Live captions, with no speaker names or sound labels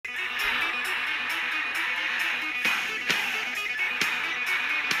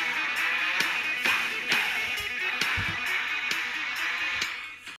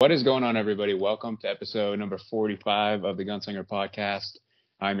What is going on, everybody? Welcome to episode number 45 of the Gunslinger Podcast.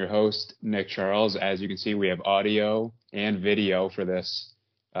 I'm your host, Nick Charles. As you can see, we have audio and video for this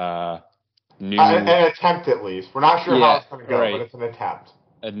new... An attempt, at least. We're not sure how it's going to go, right. but it's an attempt.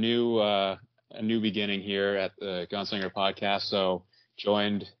 A new beginning here at the Gunslinger Podcast. So,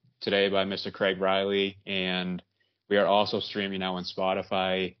 joined today by Mr. Craig Riley, and we are also streaming now on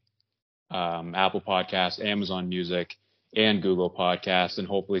Spotify, Apple Podcasts, Amazon Music, and Google Podcasts, and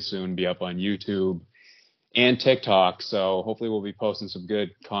hopefully soon be up on YouTube and TikTok. So hopefully we'll be posting some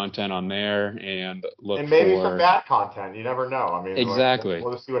good content on there and maybe some bad content. You never know. I mean, exactly.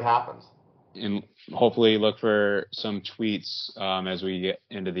 We'll just see what happens. And hopefully look for some tweets as we get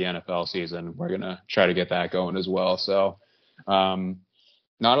into the NFL season. We're going to try to get that going as well. So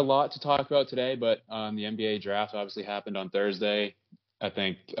not a lot to talk about today, but the NBA draft obviously happened on Thursday. I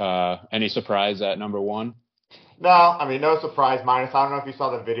think any surprise at number one? No, I mean, no surprise minus. I don't know if you saw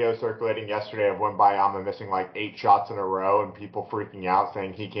the video circulating yesterday of Wembanyama missing like 8 shots in a row and people freaking out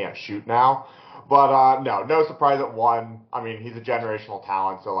saying he can't shoot now. But no surprise at one. I mean, he's a generational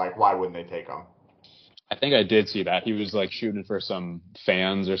talent, so like, why wouldn't they take him? I think I did see that. He was like shooting for some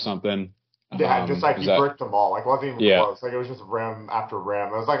fans or something. Yeah, just like he bricked them all. Like, it wasn't even close. Like, it was just rim after rim.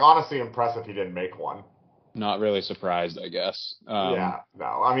 It was like honestly impressive he didn't make one. Not really surprised, I guess. Yeah,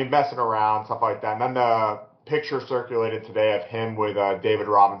 no. I mean, messing around, stuff like that. And then the picture circulated today of him with David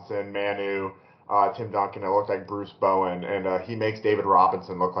Robinson, Manu, Tim Duncan. It looked like Bruce Bowen, and he makes David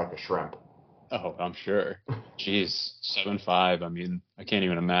Robinson look like a shrimp. Oh, I'm sure. Jeez, 7'5". I mean, I can't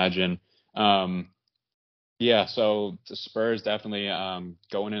even imagine. Yeah, so the Spurs definitely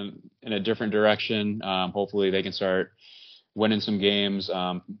going in a different direction. Hopefully they can start winning some games.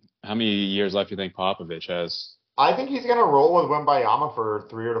 How many years left do you think Popovich has? I think he's going to roll with Wembanyama for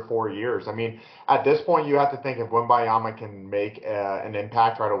 3 to 4 years. I mean, at this point, you have to think if Wembanyama can make an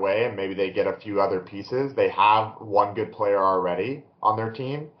impact right away and maybe they get a few other pieces, they have one good player already on their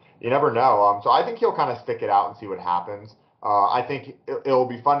team. You never know. So I think he'll kind of stick it out and see what happens. I think it'll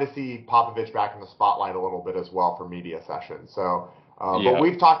be fun to see Popovich back in the spotlight a little bit as well for media sessions. So, But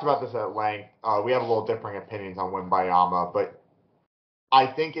we've talked about this at length. We have a little differing opinions on Wembanyama, but I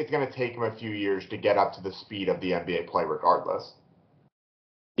think it's going to take him a few years to get up to the speed of the NBA play regardless.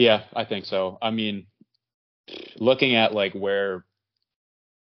 Yeah, I think so. I mean, looking at like where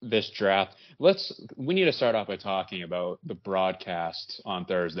this draft, we need to start off by talking about the broadcast on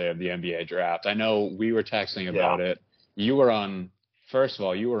Thursday of the NBA draft. I know we were texting about it. You were on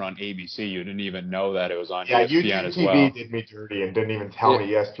ABC. You didn't even know that it was on ESPN as well. TV did me dirty and didn't even tell me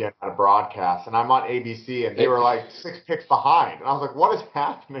ESPN had a broadcast. And I'm on ABC, and they were like 6 picks behind. And I was like, what is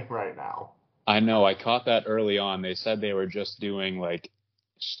happening right now? I know. I caught that early on. They said they were just doing like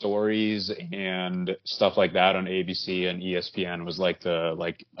stories and stuff like that on ABC, and ESPN was like the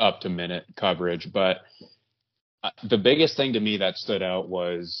up to minute coverage. But the biggest thing to me that stood out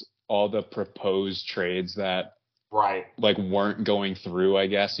was all the proposed trades that weren't going through, I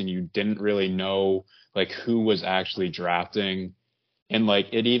guess, and you didn't really know like who was actually drafting. And like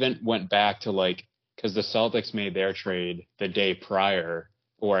it even went back to like, because the Celtics made their trade the day prior,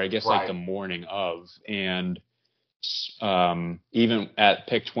 or I guess like the morning of, and even at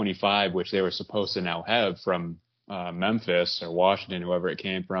pick 25, which they were supposed to now have from Memphis or Washington, whoever it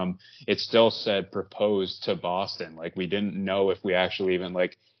came from, it still said proposed to Boston. Like we didn't know if we actually even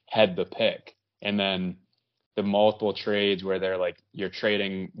like had the pick. And then the multiple trades where they're like, you're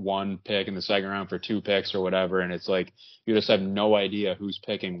trading one pick in the second round for 2 picks or whatever. And it's like, you just have no idea who's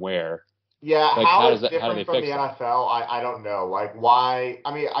picking where. Yeah. Like, how is it different from the NFL? I don't know. Like why,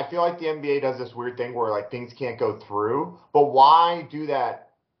 I mean, I feel like the NBA does this weird thing where like things can't go through, but why do that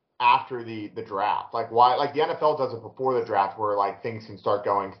after the draft? Like why, like the NFL does it before the draft where like things can start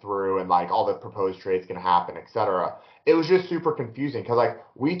going through and like all the proposed trades can happen, etc. It was just super confusing because like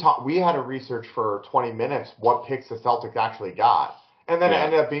we had to research for 20 minutes what picks the Celtics actually got. And then it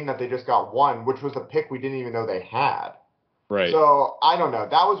ended up being that they just got one, which was a pick we didn't even know they had. Right. So I don't know.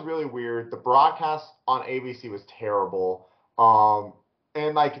 That was really weird. The broadcast on ABC was terrible.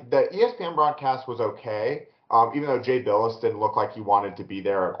 And like the ESPN broadcast was okay. Even though Jay Billis didn't look like he wanted to be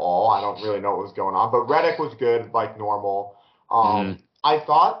there at all. I don't really know what was going on. But Redick was good, like normal. I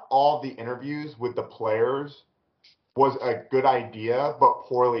thought all the interviews with the players was a good idea, but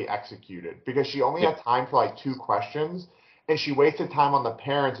poorly executed. Because she only had time for like 2 questions. And she wasted time on the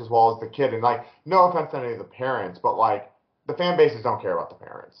parents as well as the kid. And like, no offense to any of the parents, but like, the fan bases don't care about the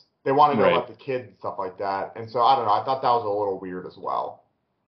parents. They want to know about the kids and stuff like that. And so, I don't know. I thought that was a little weird as well.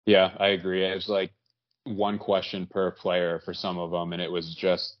 Yeah, I agree. It was like 1 question per player for some of them, and it was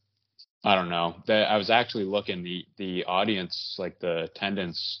just I don't know. I was actually looking the audience, like the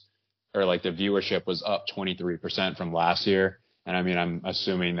attendance or like the viewership was up 23% from last year. And I mean, I'm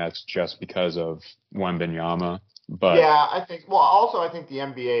assuming that's just because of Wembanyama, but Yeah, I think. Well, also I think the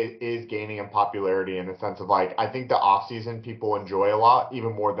NBA is gaining in popularity in the sense of like I think the off season people enjoy a lot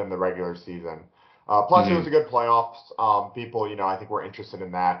even more than the regular season. Plus, it was a mhm. good playoffs. People, I think were interested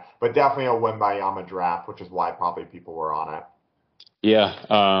in that, but definitely a Wembanyama draft, which is why probably people were on it. Yeah.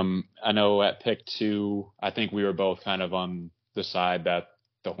 I know at pick 2, I think we were both kind of on the side that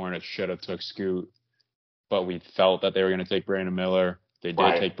the Hornets should have took Scoot, but we felt that they were going to take Brandon Miller. They did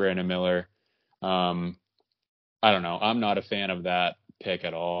Right. take Brandon Miller. Um, I don't know. I'm not a fan of that pick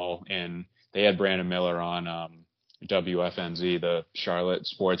at all. And they had Brandon Miller on WFNZ, the Charlotte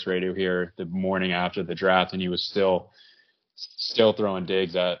sports radio here, the morning after the draft, and he was still throwing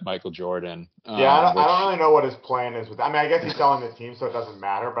digs at Michael Jordan, Yeah, I don't which really know what his plan is with. I mean, I guess he's selling the team, so it doesn't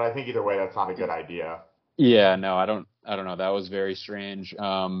matter. But I think either way, that's not a good idea. yeah, no, I don't know. That was very strange.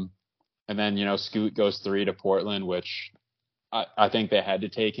 And then Scoot goes 3 to Portland, which I think they had to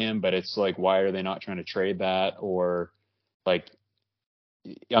take him, but it's like, why are they not trying to trade that? Or like,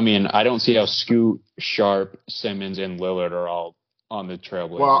 I mean, I don't see how Scoot, Sharp, Simmons, and Lillard are all on the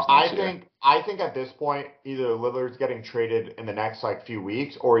Well, Trailblazers I next year. think I think at this point, either Lillard's getting traded in the next like few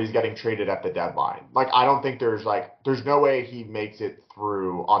weeks, or he's getting traded at the deadline. Like, I don't think there's no way he makes it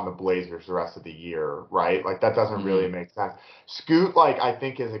through on the Blazers the rest of the year, right? Like that doesn't really Mm-hmm. make sense. Scoot, like I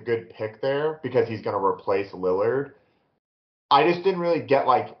think, is a good pick there because he's going to replace Lillard. I just didn't really get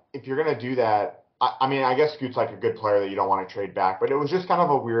like if you're gonna do that. I mean, I guess Scoot's like a good player that you don't want to trade back, but it was just kind of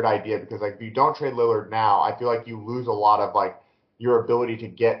a weird idea because like if you don't trade Lillard now, I feel like you lose a lot of like your ability to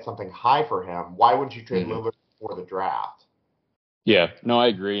get something high for him. Why wouldn't you trade Mm-hmm. Lillard before the draft? Yeah, no, I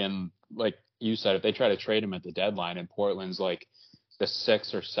agree. And like you said, if they try to trade him at the deadline and Portland's like the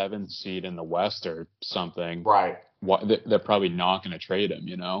 6th or 7th seed in the West or something, Right. they're probably not going to trade him.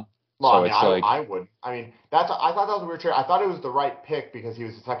 Well, I So mean, it's like, I would. I mean, I thought that was a weird trade. I thought it was the right pick because he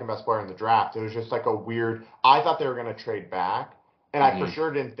was the second best player in the draft. It was just like a weird. I thought they were going to trade back, and I for mhm.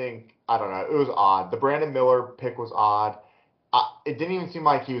 sure didn't think. I don't know. It was odd. The Brandon Miller pick was odd. It didn't even seem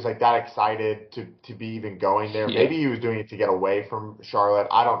like he was like that excited to be even going there. Yeah. Maybe he was doing it to get away from Charlotte.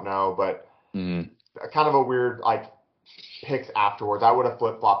 I don't know, but Mhm. kind of a weird like picks afterwards. I would have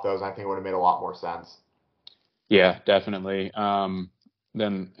flip flopped those. And I think it would have made a lot more sense. Yeah, definitely.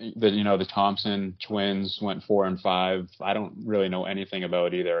 Then the Thompson twins went 4 and 5. I don't really know anything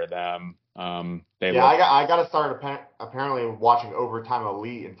about either of them. They Yeah, look, I got to start apparently watching Overtime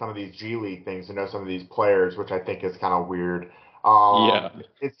Elite and some of these G League things to know some of these players, which I think is kind of weird. yeah.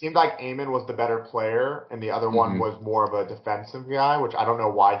 It seemed like Amon was the better player, and the other one Hmm. was more of a defensive guy, which I don't know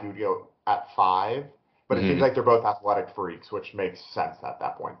why he would go at 5, but it seems Hmm. like they're both athletic freaks, which makes sense at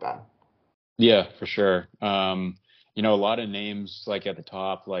that point then. Yeah, for sure. A lot of names like at the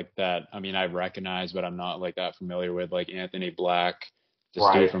top like that. I mean, I recognize, but I'm not like that familiar with, like Anthony Black, this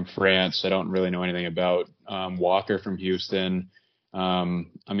dude Right. from France. I don't really know anything about. Walker from Houston.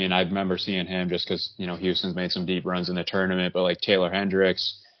 I mean, I remember seeing him just because Houston's made some deep runs in the tournament, but like Taylor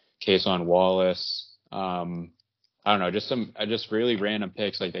Hendricks, Kason Wallace. I don't know, just really random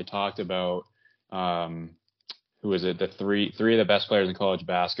picks. Like they talked about. Um, who is it? The three of the best players in college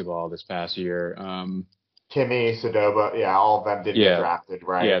basketball this past year. Timmy, Sadoba, yeah, all of them didn't get Yeah, drafted, yeah,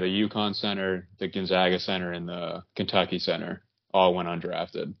 right? the UConn center, the Gonzaga center, and the Kentucky center all went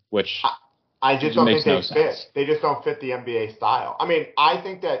undrafted, which I, I just don't makes think no they fit. sense. They just don't fit the NBA style. I mean, I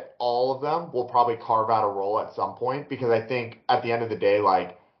think that all of them will probably carve out a role at some point because I think at the end of the day,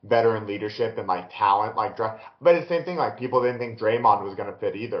 like veteran leadership and like talent, like draft. But it's the same thing. Like people didn't think Draymond was going to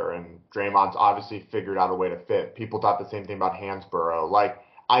fit either, and Draymond's obviously figured out a way to fit. People thought the same thing about Hansborough. Like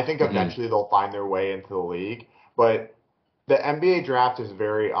I think Hmm. eventually they'll find their way into the league, but the NBA draft is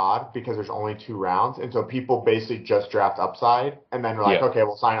very odd because there's only 2 rounds, and so people basically just draft upside, and then they're like, Yeah, okay,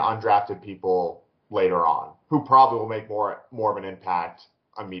 we'll sign undrafted people later on who probably will make more of an impact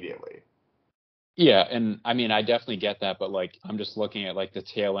immediately. yeah, and I mean, I definitely get that, but like, I'm just looking at like the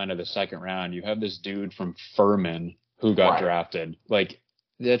tail end of the second round. You have this dude from Furman who got Right. drafted. Like,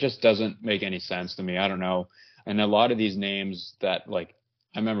 that just doesn't make any sense to me. I don't know. And a lot of these names that like,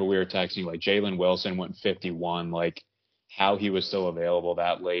 I remember we were texting like Jalen Wilson went 51. Like, how he was still available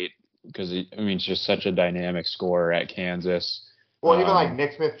that late because I mean, it's just such a dynamic scorer at Kansas. Well, even like Um,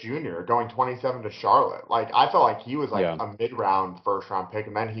 Nick Smith Jr. going 27 to Charlotte, like I felt like he was like yeah. a mid-round first-round pick,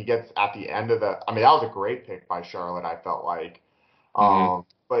 and then he gets at the end of the. I mean, that was a great pick by Charlotte. I felt like, Hmm.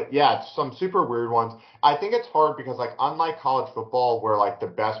 But yeah, it's some super weird ones. I think it's hard because like unlike college football where like the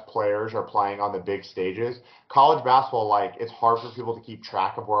best players are playing on the big stages, college basketball like it's hard for people to keep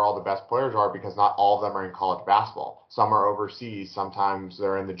track of where all the best players are because not all of them are in college basketball. Some are overseas, sometimes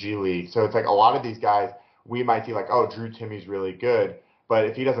they're in the G League. So it's like a lot of these guys we might see like, oh, Drew Timmy's really good, but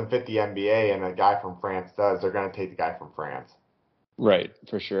if he doesn't fit the NBA and a guy from France does, they're going to take the guy from France. Right,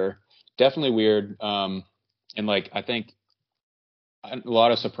 for sure. Definitely weird. And like I think a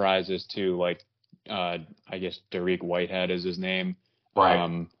lot of surprises too. Like I guess Dariq Whitehead is his name. Right.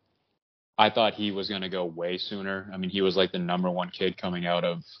 Um, I thought he was going to go way sooner. I mean, he was like the number one kid coming out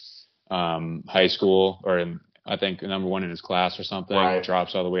of high school, or I think number one in his class or something. Right.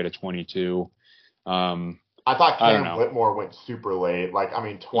 Drops all the way to 22. Um, I thought I don't Cam know. Whitmore went super late. Like, I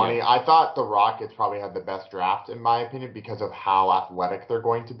mean, Yeah. 20. I thought the Rockets probably had the best draft, in my opinion, because of how athletic they're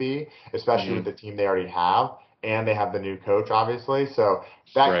going to be, especially with Hmm. the team they already have. And they have the new coach, obviously. So,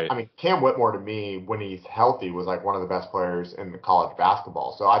 that, Right. I mean, Cam Whitmore to me, when he's healthy, was like one of the best players in the college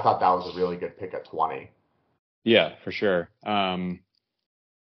basketball. So, I thought that was a really good pick at 20. Yeah, for sure.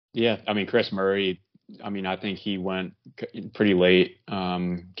 Yeah, I mean Chris Murray. I mean, I think he went pretty late.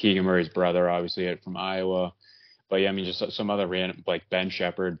 Keegan Murray's brother, obviously, from Iowa. But yeah, I mean, just some other random like Ben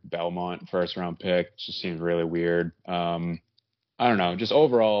Shepherd, Belmont, first round pick, just seems really weird. I don't know. Just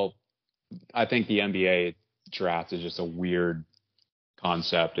overall, I think the NBA draft is just a weird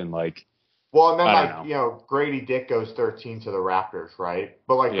concept, and like Well, and then I don't like, know. Grady Dick goes 13 to the Raptors, right?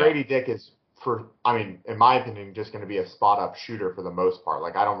 But like Yeah. Grady Dick is I mean, in my opinion, just going to be a spot up shooter for the most part.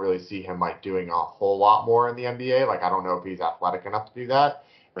 Like I don't really see him like doing a whole lot more in the NBA. Like I don't know if he's athletic enough to do that.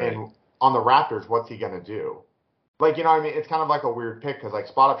 Right. And on the Raptors, what's he going to do? Like, you know what I mean? It's kind of like a weird pick because like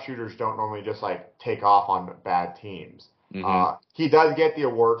spot up shooters don't normally just like take off on bad teams. Hmm. He does get the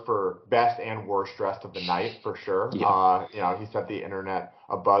award for best and worst dressed of the night for sure. Yeah. He set the internet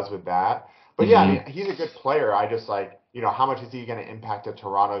abuzz with that. But yeah, I mean, Hmm. he's a good player. I just like, how much is he going to impact a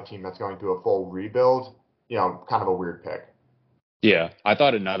Toronto team that's going through a full rebuild? Kind of a weird pick. Yeah. I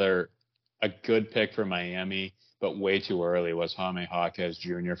thought a good pick for Miami, but way too early was Jaime Jaquez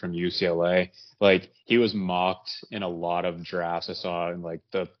Jr. from UCLA. Like he was mocked in a lot of drafts I saw in like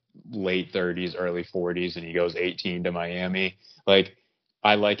the late 30s, early 40s, and he goes 18 to Miami. Like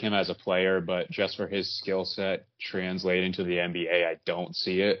I like him as a player, but just for his skill set translating to the NBA, I don't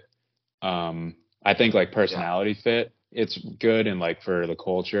see it. I think like Yeah. personality fit, it's good, and like for the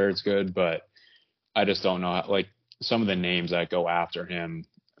culture, it's good, but I just don't know. Like some of the names that go after him,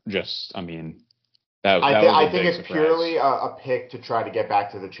 just I mean that was a I think big it's purely surprise. a pick to try to get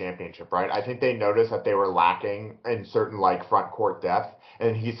back to the championship, right? I think they noticed that they were lacking in certain like front court depth,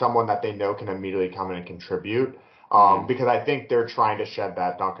 and he's someone that they know can immediately come in and contribute. Hmm. Because I think they're trying to shed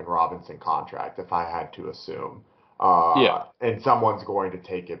that Duncan Robinson contract, if I had to assume. Yeah. And someone's going to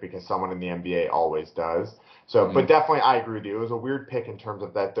take it because someone in the NBA always does. So, Hmm. but definitely, I agree with you. It was a weird pick in terms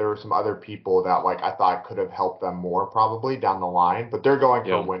of that there were some other people that like I thought could have helped them more probably down the line, but they're going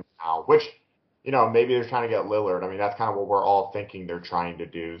for a Yeah. win now, which maybe they're trying to get Lillard. I mean, that's kind of what we're all thinking they're trying to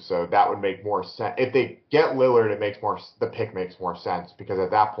do. So that would make more sense. If they get Lillard, the pick makes more sense because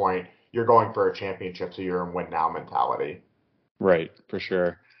at that point, you're going for a championship, so you're in win now mentality. Right. For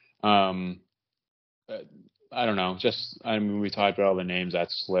sure. Um, uh, I don't know. Just I mean, we talked about all the names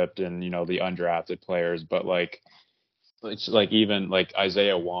that slipped and the undrafted players, but like it's like even like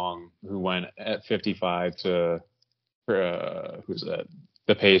Isaiah Wong, who went at 55 to who's that?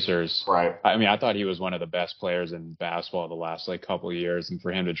 The Pacers. Right. I mean, I thought he was one of the best players in basketball the last like couple of years, and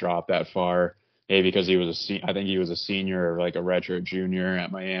for him to drop that far, maybe because I think he was a senior or like a redshirt junior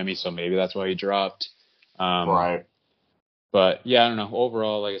at Miami, so maybe that's why he dropped. Um, Right. but yeah, I don't know.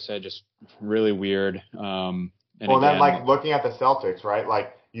 Overall, like I said, just really weird. And Well, and then again, like looking at the Celtics, right?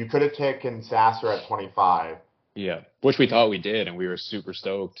 Like you could have taken Sasser at 25. yeah, which we You thought we did, and we were super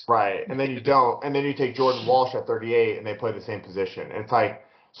stoked. Right. And then you don't. And then you take Jordan Walsh at 38 and they play the same position. And it's like,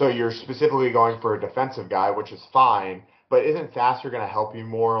 so you're specifically going for a defensive guy, which is fine, but isn't Sasser going to help you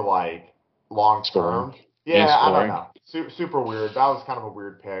more like long Scoring term? and Yeah, I don't scoring. know. Super weird. That was kind of a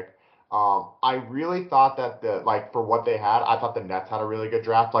weird pick. I really thought that like for what they had, I thought the Nets had a really good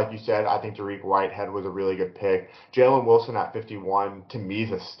draft. Like you said, I think Dariq Whitehead was a really good pick. Jalen Wilson at 51 to me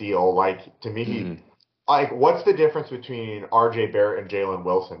is a steal. Like to me, Hmm. what's the difference between RJ Barrett and Jalen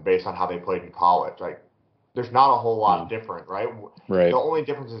Wilson based on how they played in college? Like, there's not a whole lot No, different, right? The right. only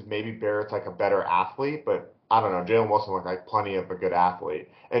difference is maybe Barrett's like a better athlete, but I don't know. Jalen Wilson looked like plenty of a good athlete,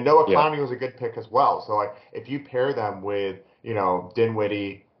 and Noah Yeah, Clowney was a good pick as well. So like, if you pair them with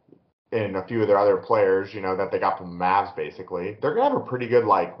Dinwiddie and a few of their other players, that they got from the Mavs, basically, they're gonna have a pretty good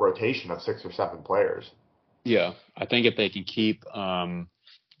like rotation of 6 or 7 players. yeah. I think if they can keep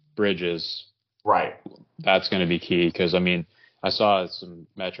Bridges, Right. that's going to be key because I mean I saw some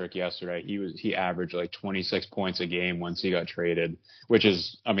metric yesterday. He averaged like 26 points a game once he got traded, which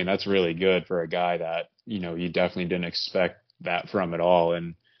is I mean that's really good for a guy that you definitely didn't expect that from at all.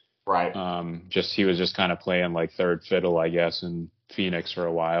 And Right. just he was just kind of playing like third fiddle, I guess, in Phoenix for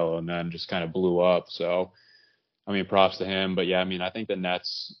a while, and then just kind of blew up. So I mean, props to him. But yeah, I mean, I think the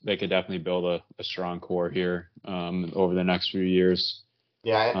Nets they could definitely build a strong core here over the next few years.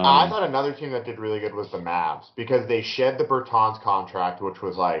 Yeah, I Um, thought another team that did really good was the Mavs because they shed the Bertans contract, which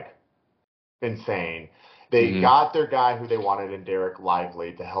was like insane. They mhm. got their guy who they wanted in Derek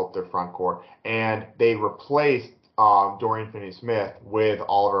Lively to help their front court, and they replaced Dorian Finney-Smith with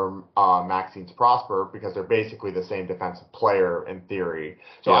Oliver Maxine's Prosper because they're basically the same defensive player in theory.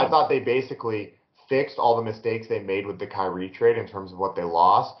 So I Yeah. thought they basically fixed all the mistakes they made with the Kyrie trade in terms of what they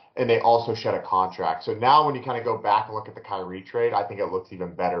lost, and they also shed a contract. So now when you kind of go back and look at the Kyrie trade, I think it looks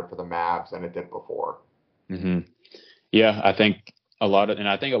even better for the Mavs than it did before. hmm Yeah, I think a lot of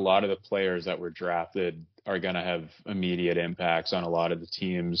the players that were drafted are going to have immediate impacts on a lot of the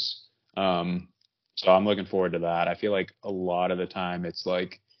teams. Um, so I'm looking forward to that. I feel like a lot of the time it's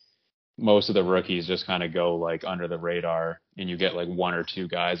like most of the rookies just kind of go like under the radar, and you get like one or two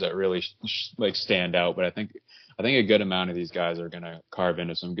guys that really like stand out. But I think a good amount of these guys are going to carve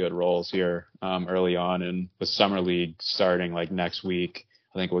into some good roles here early on, and the summer league starting like next week.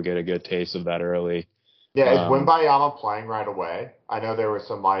 I think we'll get a good taste of that early. Yeah, is Um, Wimbayama playing right away? I know there was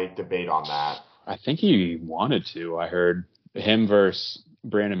some like debate on that. I think he wanted to. I heard him versus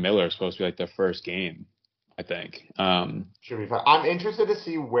Brandon Miller is supposed to be like their first game. I think. Should be fun. I'm interested to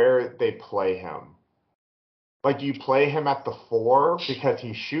see where they play him. Like, do you play him at the four because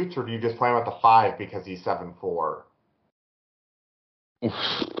he shoots, or do you just play him at the five because he's 7'4"?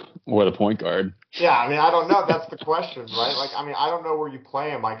 Or the point guard. Yeah, I mean, I don't know. That's the question, right? Like, I mean, I don't know where you play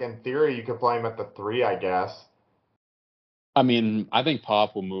him. Like, in theory, you could play him at the three, I guess. I mean, I think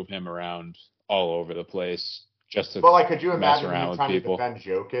Pop will move him around all over the place just to But like, could you mess imagine him around with trying to people. defend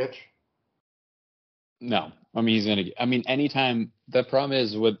Jokic? No, I mean he's gonna. I mean, anytime the problem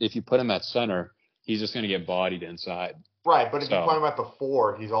is with if you put him at center, he's just gonna get bodied inside. Right, but if you play So him at the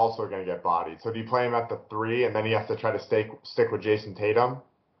four, he's also going to get bodied. So do you play him at the three, and then he has to try to stick with Jason Tatum?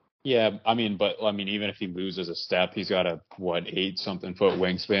 yeah, I mean, but I mean, even if he loses a step, he's got a what 8-something-foot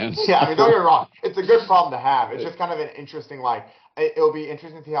wingspan. Yeah, I mean, don't So get me wrong. It's a good problem to have. It's just kind of an interesting, like, it'll be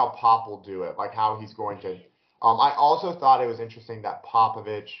interesting to see how Pop will do it, like how he's going to. I also thought it was interesting that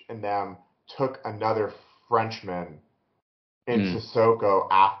Popovich and them took another Frenchman in mm, Sissoko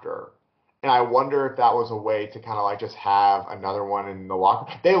after. And I wonder if that was a way to kind of like just have another one in the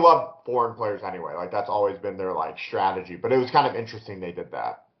locker. They love foreign players anyway. Like that's always been their like strategy. But it was kind of interesting they did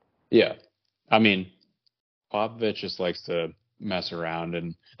that. yeah, I mean, Popovich just likes to mess around,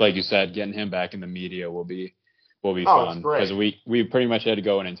 and like you said, getting him back in the media will be Oh, it's fun because great. we pretty much had to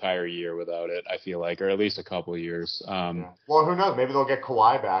go an entire year without it. I feel like, or at least a couple of years. Yeah. Well, who knows? Maybe they'll get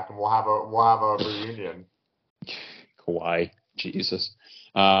Kawhi back and we'll have a reunion. Kawhi, Jesus.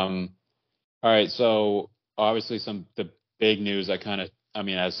 Um, all right, so obviously the big news I kind of, I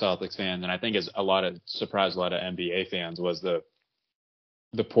mean, as Celtics fans, and I think as a lot of surprised a lot of NBA fans was the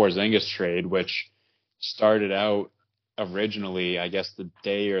Porzingis trade, which started out originally, I guess, the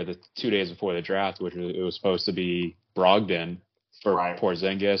day or the 2 days before the draft, which it was supposed to be Brogdon for Right.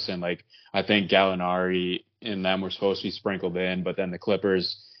 Porzingis, and like I think Gallinari and them were supposed to be sprinkled in, but then the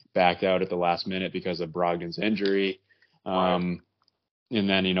Clippers backed out at the last minute because of Brogdon's injury. Right. Um, and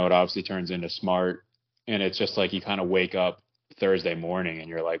then it obviously turns into Smart, and it's just like you kind of wake up Thursday morning and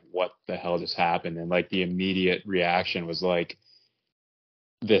you're like, what the hell just happened? And like the immediate reaction was like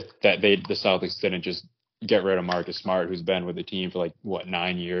that the Celtics didn't just get rid of Marcus Smart, who's been with the team for like what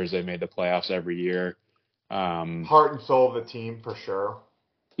 9 years. They made the playoffs every year. Um, Heart and soul of the team for sure.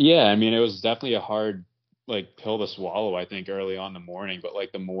 yeah, I mean it was definitely a hard like pill to swallow. I think early on in the morning, but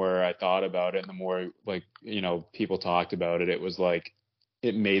like the more I thought about it, and the more like people talked about it, it was like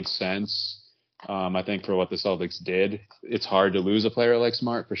it made sense. I think for what the Celtics did, it's hard to lose a player like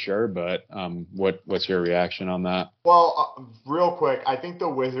Smart for sure. But what's your reaction on that? Well, real quick, I think the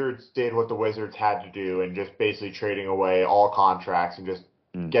Wizards did what the Wizards had to do and just basically trading away all contracts and just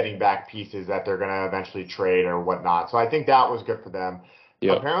Mm. getting back pieces that they're going to eventually trade or whatnot. So I think that was good for them.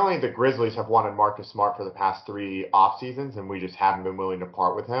 Yep. Apparently, the Grizzlies have wanted Marcus Smart for the past three off seasons, and we just haven't been willing to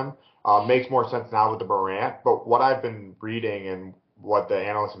part with him. Makes more sense now with the Morant, but what I've been reading and what the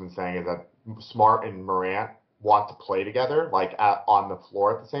analysts have been saying is that Smart and Morant want to play together, like on the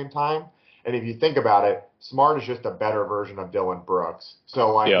floor at the same time. And if you think about it, Smart is just a better version of Dylan Brooks.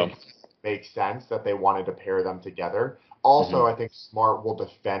 So like Yeah. it makes sense that they wanted to pair them together. Also, Hmm. I think Smart will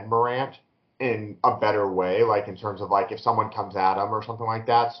defend Morant in a better way, like in terms of like if someone comes at him or something like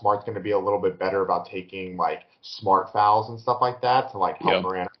that, Smart's going to be a little bit better about taking like smart fouls and stuff like that to like help Yeah.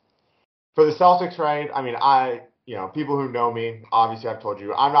 Morant. For the Celtics, right? I mean, people who know me, obviously I've told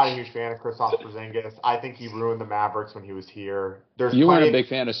you, I'm not a huge fan of Kristaps Porzingis. I think he ruined the Mavericks when he was here. There's You weren't a plenty, big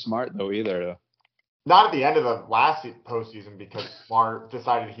fan of Smart though either, though. not at the end of the last postseason because Smart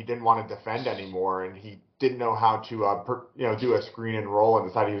decided he didn't want to defend anymore and he didn't know how to do a screen and roll and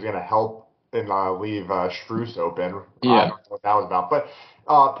decided he was going to help and leave Strus open. I don't Yeah. know what that was about, but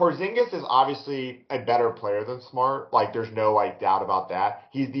Porzingis is obviously a better player than Smart. Like there's no like doubt about that.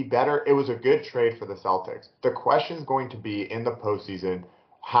 He's the better. It was a good trade for the Celtics. The question is going to be in the postseason,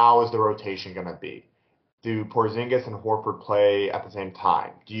 how is the rotation going to be? Do Porzingis and Horford play at the same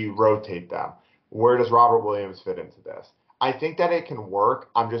time? Do you rotate them? Where does Robert Williams fit into this? I think that it can work.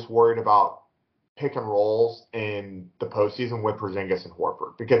 I'm just worried about pick and rolls in the postseason with Porzingis and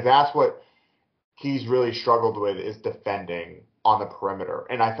Horford because that's what he's really struggled with is defending on the perimeter.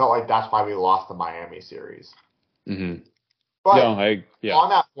 And I felt like that's why we lost the Miami series. Hmm. No, But yeah. on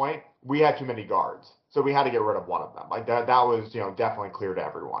that point, we had too many guards. So we had to get rid of one of them. Like that was, definitely clear to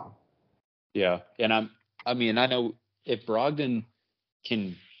everyone. Yeah. And I mean, I know if Brogdon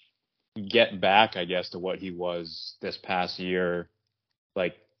can get back, I guess, to what he was this past year,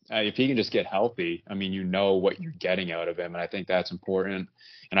 like if he can just get healthy, I mean, you know what you're getting out of him. And I think that's important.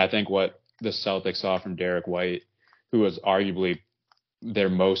 And I think what the Celtics saw from Derek White, who was arguably their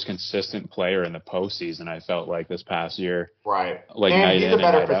most consistent player in the postseason, I felt like this past year, Right. like And night he's a in and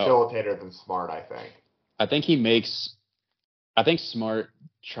better night out. facilitator than Smart, I think. I think he makes, I think Smart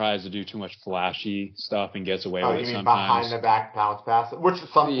tries to do too much flashy stuff and gets away Oh, with you it mean behind sometimes. the back bounce pass, which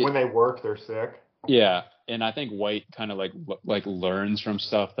Yeah, when they work, they're sick. yeah, and I think White kind of like learns from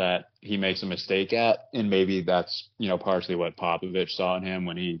stuff that he makes a mistake at, and maybe that's partially what Popovich saw in him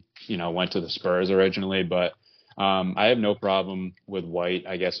when he went to the Spurs originally. But I have no problem with White.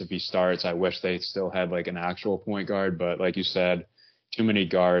 I guess if he starts, I wish they still had like an actual point guard, but like you said, too many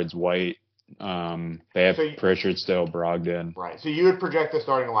guards. White. They have So Pritchard still, Brogdon. right. So you would project the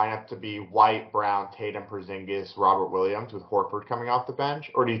starting lineup to be White, Brown, Tatum, Porzingis, Robert Williams with Horford coming off the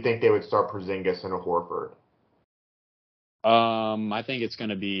bench, or do you think they would start Porzingis and a Horford? I think it's going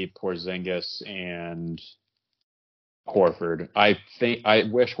to be Porzingis and Horford. I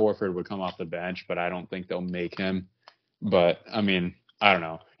wish Horford would come off the bench, but I don't think they'll make him. But I mean, I don't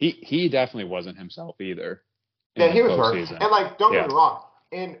know. He definitely wasn't himself either in Yeah, the he was hurt. postseason. And like, don't get Yeah, me wrong,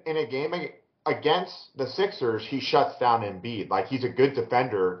 in a game against the Sixers, he shuts down Embiid. Like he's a good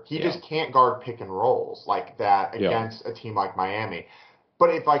defender. He yeah, just can't guard pick and rolls like that yeah. against a team like Miami. But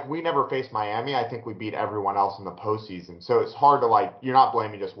if like we never faced Miami, I think we beat everyone else in the postseason. So it's hard to like you're not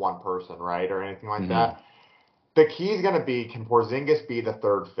blaming just one person, right, or anything like Hmm. that. The key is going to be can Porzingis be the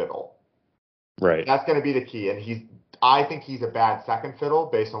third fiddle? Right. That's going to be the key. And I think he's a bad second fiddle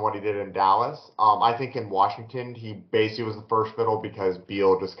based on what he did in Dallas. I think in Washington, he basically was the first fiddle because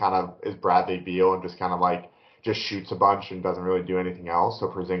Beal just kind of is Bradley Beal and just kind of like just shoots a bunch and doesn't really do anything else. So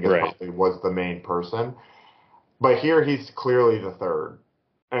Porzingis Right. probably was the main person. But here he's clearly the third.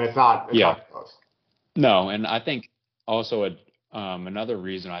 And it's Yeah. not close. No, and I think also another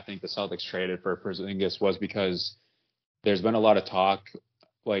reason I think the Celtics traded for Porzingis was because there's been a lot of talk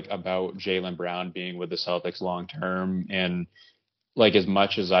like about Jaylen Brown being with the Celtics long term, and like as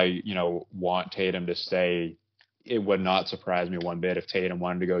much as I want Tatum to stay, it would not surprise me one bit if Tatum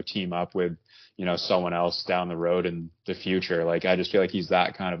wanted to go team up with someone else down the road in the future. Like I just feel like he's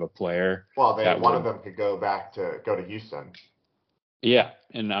that kind of a player Well, that one of would. them could go to Houston. Yeah,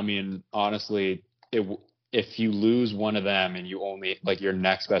 and I mean honestly, if you lose one of them and you only like your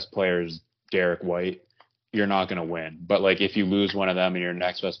next best player is Derek White, you're not going to win. But like if you lose one of them and your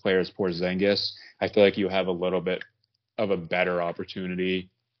next best player is Porzingis, I feel like you have a little bit of a better opportunity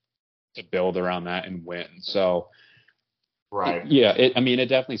to build around that and win. So Right. yeah, I mean it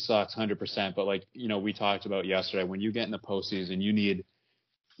definitely sucks 100%. But like we talked about yesterday, when you get in the postseason, you need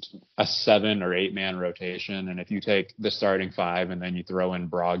a 7 or 8 man rotation. And if you take the starting five and then you throw in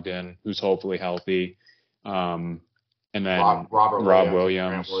Brogdon, who's hopefully healthy, and then Robert Rob Williams and Grant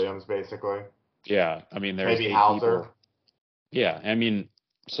Williams, Williams, basically. yeah, I mean, there's Maybe 8 people. Hauser. Yeah, I mean,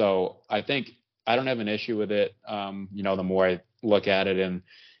 so I think I don't have an issue with it. The more I look at it, and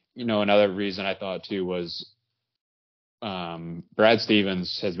another reason I thought too was Brad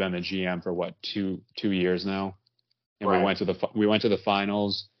Stevens has been the GM for what 2 years now, and we Right. went to the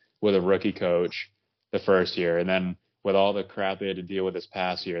finals with a rookie coach the first year, and then with all the crap they had to deal with this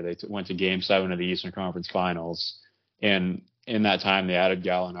past year, they went to Game 7 of the Eastern Conference Finals, and in that time they added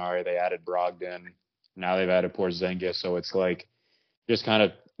Gallinari, they added Brogdon, Now they've added Porzingis, so it's like just kind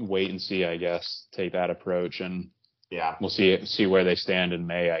of wait and see, I guess. Take that approach, and Yeah. we'll see where they stand in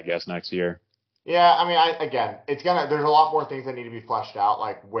May, I guess, next year. Yeah, I mean, again, there's a lot more things that need to be fleshed out.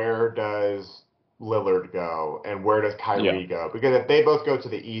 Like, where does Lillard go and where does Yeah, Kyrie go? Because if they both go to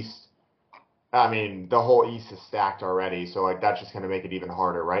the East, I mean, the whole East is stacked already, so like that's just going to make it even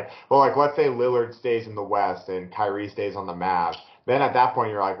harder, right? But like, let's say Lillard stays in the West and Kyrie stays on the Mavs. Then at that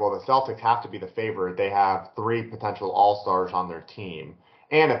point, you're like, well, the Celtics have to be the favorite. They have three potential All-Stars on their team.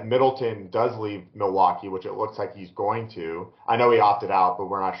 And if Middleton does leave Milwaukee, which it looks like he's going to, I know he opted out, but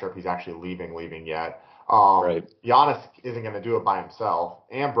we're not sure if he's actually leaving yet. right. Giannis isn't going to do it by himself,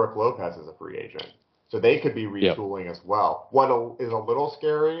 and Brook Lopez is a free agent. So they could be Yep. retooling as well. What is a little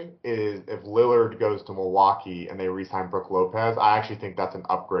scary is if Lillard goes to Milwaukee and they re-sign Brook Lopez, I actually think that's an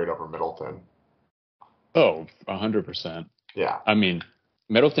upgrade over Middleton. Oh, 100%. Yeah. I mean,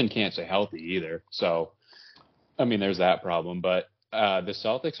 Middleton can't stay healthy either. So, I mean, there's that problem. But the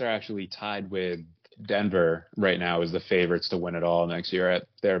Celtics are actually tied with Denver right now as the favorites to win it all next year.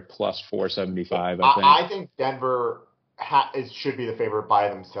 They're plus 475, I think. I think Denver should be the favorite by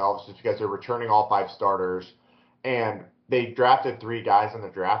themselves just because they're returning all five starters and they drafted three guys in the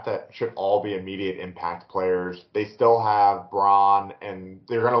draft that should all be immediate impact players. They still have Braun and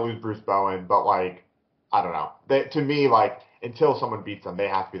they're going to lose Bruce Bowen, but like, I don't know. To me, like, until someone beats them, they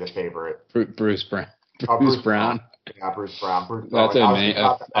have to be the favorite. Bruce Brown. Bruce Brown. Yeah, Bruce Brown. Bruce That's Bowen. a I was name. thinking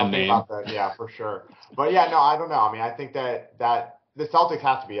about that. I A was thinking name. about that. Yeah, for sure. But yeah, no, I don't know. I mean, I think that the Celtics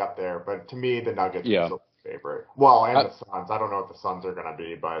have to be up there, but to me, the Nuggets are Yeah. still the favorite. Well, and I, the Suns. I don't know what the Suns are going to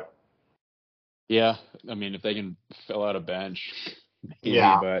be, but yeah. I mean, if they can fill out a bench, maybe.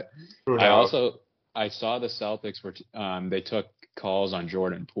 yeah, But who I knows? also I saw the Celtics were they took calls on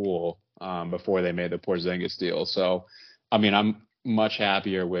Jordan Poole before they made the Porzingis deal. So, I mean, I'm much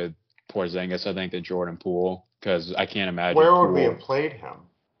happier with Porzingis, I think, than Jordan Poole because I can't imagine Where would we Poole. have played him?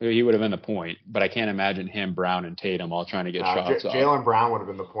 He would have been the point, but I can't imagine him, Brown, and Tatum all trying to get shots off. Jaylen Brown would have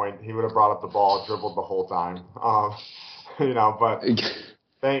been the point. He would have brought up the ball, dribbled the whole time.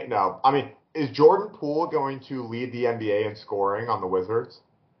 But no. I mean, is Jordan Poole going to lead the NBA in scoring on the Wizards?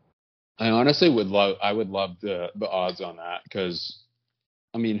 I honestly would love. I would love the odds on that because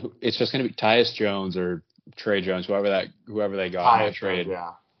I mean, it's just going to be Tyus Jones or Trey Jones, whoever they got in that trade.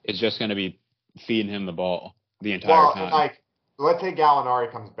 Yeah. It's just going to be feeding him the ball the entire time. And like, let's say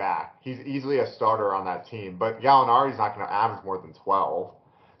Gallinari comes back. He's easily a starter on that team, but Gallinari's not going to average more than 12.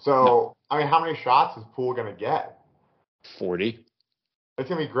 So, No. I mean, how many shots is Poole going to get? 40. It's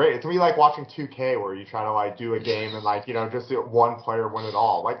going to be great. It's going to be like watching 2K where you try to like do a game and like, just see one player win it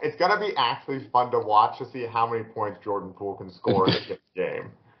all. Like, it's going to be actually fun to watch to see how many points Jordan Poole can score in a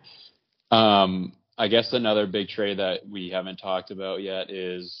game. I guess another big trade that we haven't talked about yet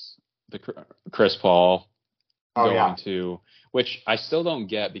is the Chris Paul going to, which I still don't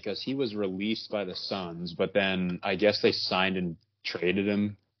get because he was released by the Suns, but then I guess they signed and traded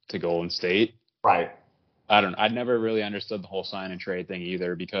him to Golden State. Right. I'd never really understood the whole sign and trade thing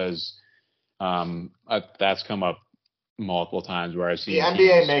either because that's come up multiple times where I've seen the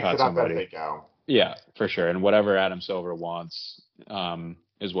NBA makes cut it up somebody. as they go. Yeah, for sure. And whatever Adam Silver wants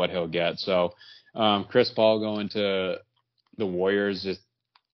is what he'll get. So Chris Paul going to the Warriors is,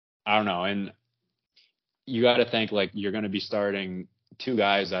 I don't know. And you got to think like you're going to be starting two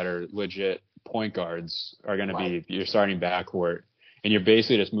guys that are legit point guards are going to be your starting backcourt. And you're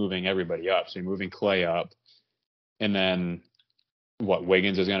basically just moving everybody up. So you're moving Clay up. And then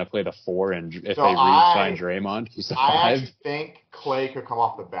Wiggins is going to play the 4. And if they re-sign Draymond, he's the 5. I actually think Clay could come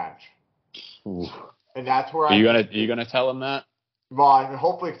off the bench. Ooh. And that's where are you gonna tell him that? Well, and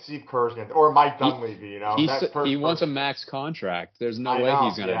hopefully Steve Kerr's going to, or Mike Dunleavy, He wants a max contract. There's no way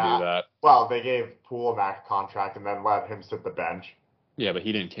he's going to do that. Well, they gave Poole a max contract and then let him sit the bench. Yeah, but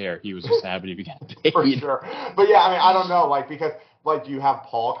he didn't care. He was just happy to be getting paid. For sure. But yeah, I mean, I don't know, because do you have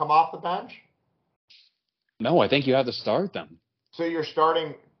Paul come off the bench? No, I think you have to start them. So you're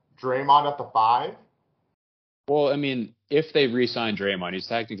starting Draymond at the 5? Well, I mean, if they re-sign Draymond, he's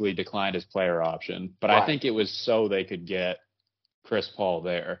technically declined his player option. But I think it was so they could get Chris Paul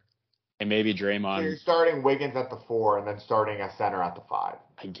there. And maybe Draymond. So you're starting Wiggins at the 4 and then starting a center at the 5.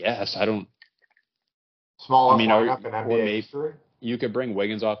 I guess. I don't. Smallest lineup in NBA history? You could bring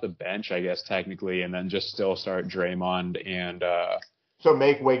Wiggins off the bench, I guess, technically, and then just still start Draymond and so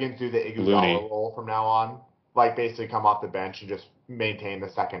make Wiggins do the Iguodala role from now on? Like basically come off the bench and just maintain the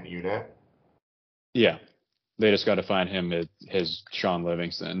second unit? Yeah. They just got to find him his Sean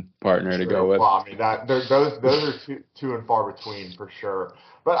Livingston partner to go with. Well, I mean, those are two and far between for sure.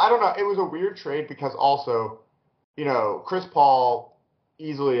 But I don't know. It was a weird trade because also, Chris Paul,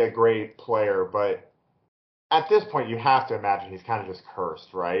 easily a great player, but at this point, you have to imagine he's kind of just cursed,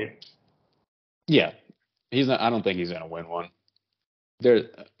 right? Yeah, he's not. I don't think he's going to win one. There.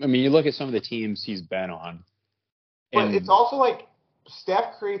 I mean, you look at some of the teams he's been on, But it's and also like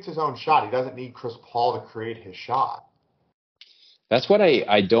Steph creates his own shot. He doesn't need Chris Paul to create his shot. that's what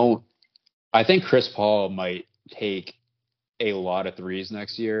I don't. I think Chris Paul might take a lot of threes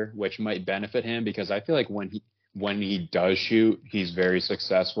next year, which might benefit him because I feel like when he does shoot, he's very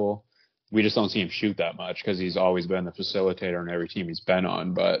successful. We just don't see him shoot that much because he's always been the facilitator on every team he's been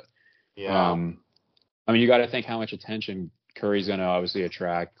on. But Yeah. um, I mean, you got to think how much attention Curry's going to obviously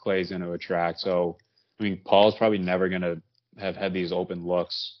attract, Clay's going to attract. So I mean, Paul's probably never going to have had these open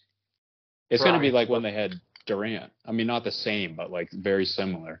looks. It's Sure. going to I be mean, like when they had Durant. I mean, not the same, but like very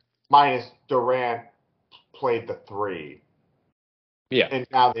similar. minus Durant played the three, Yeah, and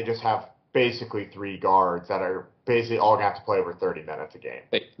now they just have basically three guards that are basically all going to have to play over 30 minutes a game.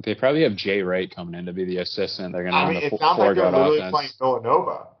 they probably have Jay Wright coming in to be the assistant. They're going to I run mean, the it sounds four like they're guard literally playing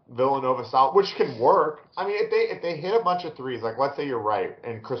offense. Villanova style, which can work. I mean, if they hit a bunch of threes, like let's say you're right,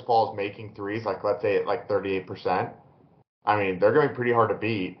 and Chris Paul is making threes, like let's say at like 38%. I mean, they're going to be pretty hard to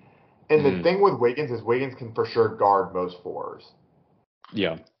beat. And the Mm, thing with Wiggins is Wiggins can for sure guard most fours.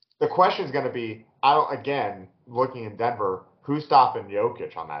 yeah, The question is going to be, I don't again looking in Denver, who's stopping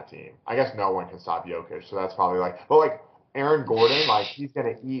Jokic on that team? I guess no one can stop Jokic, so that's probably like, but like Aaron Gordon, like he's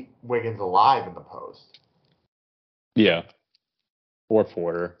going to eat Wiggins alive in the post. yeah. Or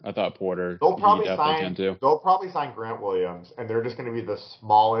Porter. I thought Porter They'll he probably definitely can sign. too. They'll probably sign Grant Williams, and they're just going to be the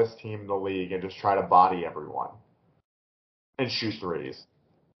smallest team in the league and just try to body everyone and shoot threes.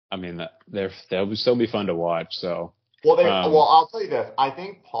 I mean, they'll still be fun to watch. So, Well, um, I'll tell you this. I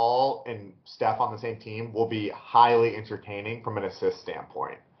think Paul and Steph on the same team will be highly entertaining from an assist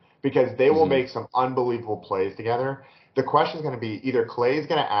standpoint because they will mhm. make some unbelievable plays together. The question is going to be either Clay's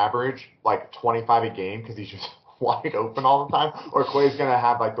going to average like 25 a game because he's just wide open all the time, or Clay's going to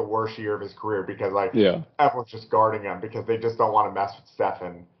have like the worst year of his career because like Yeah, everyone's just guarding him because they just don't want to mess with Steph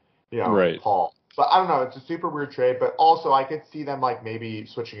and right. Paul. But I don't know. It's a super weird trade. But also, I could see them like maybe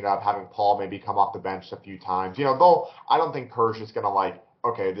switching it up, having Paul maybe come off the bench a few times. Though I don't think Kerr's just gonna like,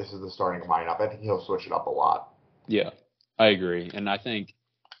 okay, this is the starting lineup. I think he'll switch it up a lot. Yeah, I agree. And I think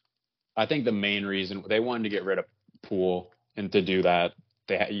the main reason they wanted to get rid of Poole and to do that,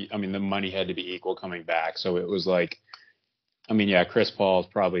 I mean, the money had to be equal coming back. So it was like, I mean, yeah, Chris Paul is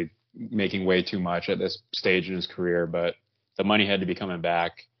probably making way too much at this stage in his career, but the money had to be coming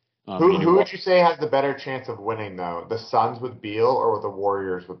back. Who He who knew. would you say has the better chance of winning though? The Suns with Beal or the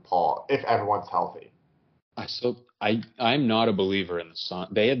Warriors with Paul? If everyone's healthy, I'm not a believer in the Sun.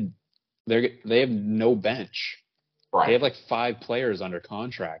 They have no bench. They right? have like 5 players under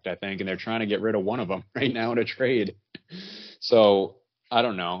contract, I think, and they're trying to get rid of one of them right now in a trade. So I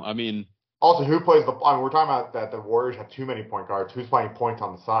don't know. I mean, Also, who plays the? I mean, we're talking about that the Warriors have too many point guards. Who's playing points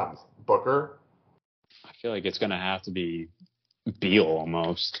on the Suns? Booker. I feel like it's going to have to be Beal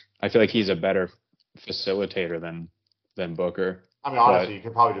almost. I feel like he's a better facilitator than Booker. I mean, But honestly, you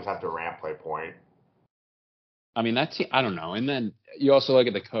could probably just have Durant play point. I mean, I don't know. And then you also look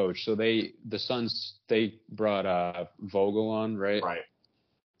at the coach. So the Suns, they brought Vogel on, right? Right.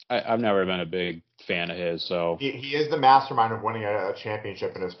 I've never been a big fan of his, so He is the mastermind of winning a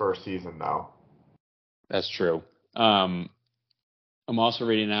championship in his first season, though. that's true. Um, I'm also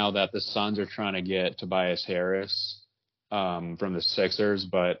reading now that the Suns are trying to get Tobias Harris from the Sixers,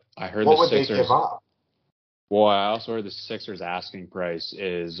 but I heard the What would they give Sixers. up? Well, I also heard the Sixers asking price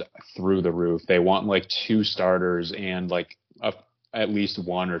is through the roof. They want like 2 starters and like at least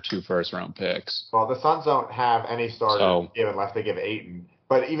 1 or 2 first-round picks. Well, the Suns don't have any starters to So give unless they give Aiton.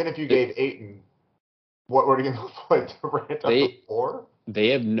 But even if you they gave Aiton, what were you going to put Durant at the they floor? they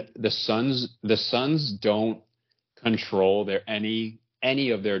have the Suns don't control any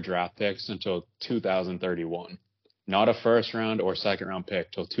of their draft picks until 2031. Not a first round or second round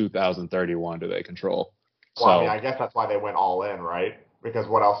pick till 2031 do they control. Well, I mean, So I guess that's why they went all in, right? Because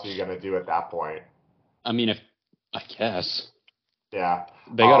what else are you going to do at that point? I mean, if I guess Yeah.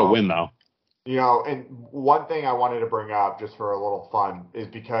 they got to Um, win though. And one thing I wanted to bring up just for a little fun is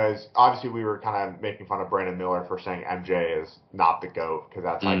because obviously we were kind of making fun of Brandon Miller for saying MJ is not the GOAT because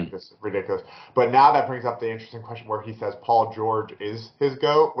that's like Mm, this ridiculous. But now that brings up the interesting question where he says Paul George is his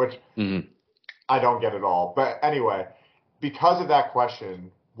GOAT, which mm. I don't get at all. But anyway, because of that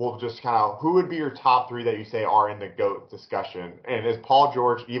question, we'll just kind of who would be your top three that you say are in the GOAT discussion? And is Paul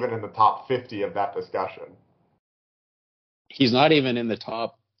George even in the top 50 of that discussion? He's not even in the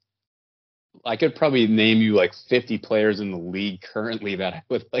top. I could probably name you like 50 players in the league currently that I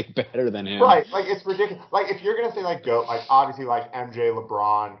would like better than him. Right, like it's ridiculous. Like if you're gonna say like GOAT, like obviously like MJ,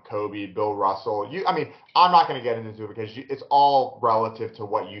 LeBron, Kobe, Bill Russell. I mean, I'm not gonna get into it because it's all relative to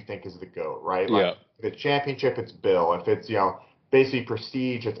what you think is the GOAT, right? Like Yeah. if it's championship, it's Bill. If it's basically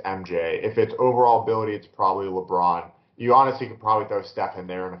prestige, it's MJ. If it's overall ability, it's probably LeBron. You honestly could probably throw Steph in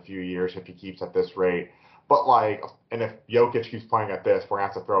there in a few years if he keeps at this rate. But like, and if Jokic keeps playing at this, we're gonna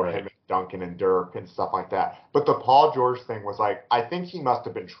have to throw him Right. in Duncan and Dirk and stuff like that. But the Paul George thing was like, I think he must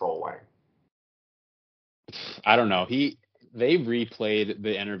have been trolling. I don't know. They replayed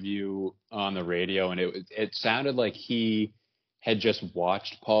the interview on the radio, and it sounded like he had just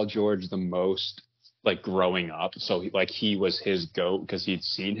watched Paul George the most, like growing up. So he was his goat because he'd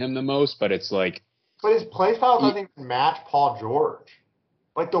seen him the most. But it's like, But his play style he, doesn't even match Paul George.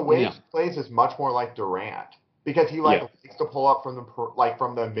 Like the way yeah, he plays is much more like Durant because he like yeah, likes to pull up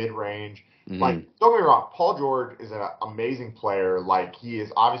from the mid range. Like hmm don't get me wrong, Paul George is an amazing player. Like he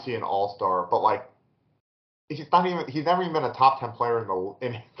is obviously an all star, but like he's never even been a top 10 player in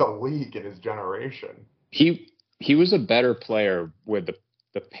the league in his generation. he was a better player with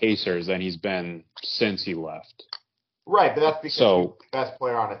the Pacers than he's been since he left. Right, but that's because he was So the best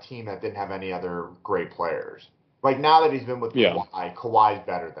player on a team that didn't have any other great players. Like now that he's been with yeah, Kawhi's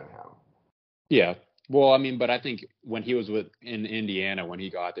better than him. yeah. Well, I mean, but I think when he was in Indiana when he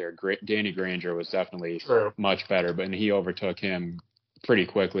got there, Danny Granger was definitely True. much better, but and he overtook him pretty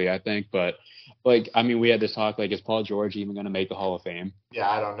quickly, I think. But like, I mean, we had this talk like, is Paul George even going to make the Hall of Fame? Yeah,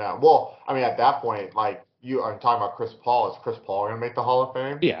 I don't know. Well, I mean, at that point, like you are talking about Chris Paul. Is Chris Paul going to make the Hall of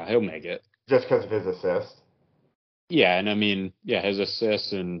Fame Yeah, he'll make it. just because of his assist? Yeah, and I mean, yeah, his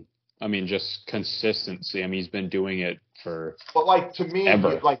assists and I mean, just consistency. I mean, he's been doing it for But like to me,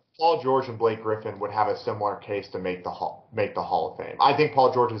 ever. like Paul George and Blake Griffin would have a similar case to make the Hall of Fame. I think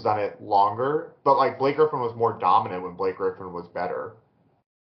Paul George has done it longer, but like Blake Griffin was more dominant when Blake Griffin was better.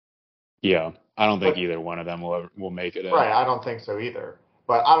 Yeah, I don't think But either one of them will make it in. right, I don't think so either.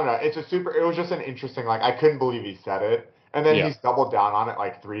 But I don't know. It was just an interesting, like, I couldn't believe he said it. And then Yeah, he's doubled down on it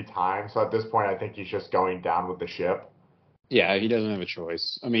like three times. So at this point, I think he's just going down with the ship. yeah, he doesn't have a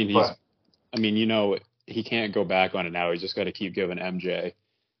choice. I mean, But, he can't go back on it now. He's just got to keep giving MJ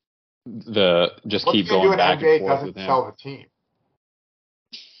just what's he keep going to do going when back and MJ forth with doesn't him. sell the team?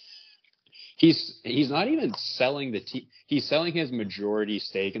 He's not even selling the team. He's selling his majority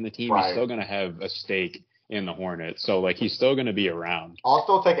stake in the team. He's Right. still going to have a stake in the Hornets. So like he's still going to be around. I'll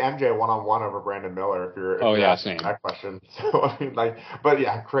still take MJ one on one over Brandon Miller if Oh you're yeah, asking same. that question. So I mean, like, but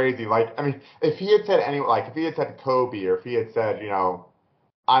yeah, crazy. Like, I mean, if he had said if he had said Kobe or if he had said,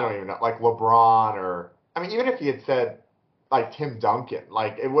 I don't even know, like LeBron or, I mean, even if he had said like Tim Duncan,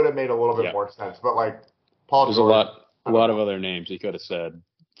 like it would have made a little bit Yeah. more sense. But like Paul There's a George, I don't lot of know. other names he could have said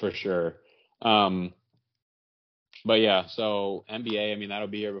for sure. Um, but yeah, so NBA, I mean, that'll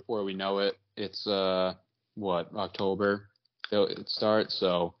be here before we know it. It's what, October it starts.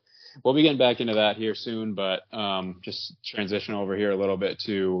 So we'll be getting back into that here soon, but just transition over here a little bit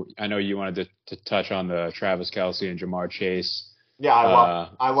to, I know you wanted to touch on the Travis Kelce and Jamar Chase Yeah, uh,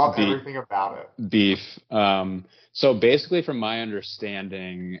 I love beat everything about it. beef. So basically, from my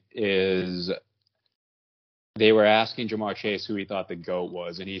understanding, is they were asking Jamar Chase who he thought the GOAT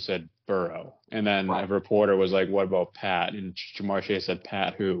was, and he said Burrow. And then a Right, reporter was like, "What about Pat?" And Jamar Chase said,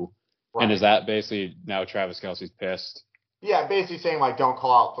 "Pat who?" And is right. that basically now Travis Kelce's pissed? Yeah, basically saying like don't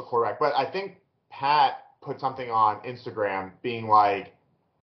call out the quarterback. But I think Pat put something on Instagram being like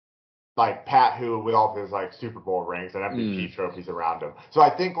Pat who with all of his like Super Bowl rings and MVP Mm, trophies around him. So I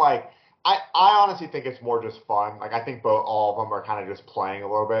think like I honestly think it's more just fun. Like I think both all of them are kind of just playing a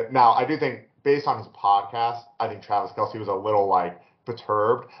little bit. Now I do think based on his podcast, I think Travis Kelce was a little like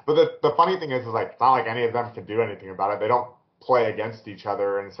perturbed. But the funny thing is like it's not like any of them can do anything about it. They don't play against each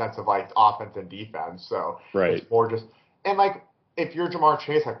other in the sense of like offense and defense. So it's right. more just and like if you're Jamar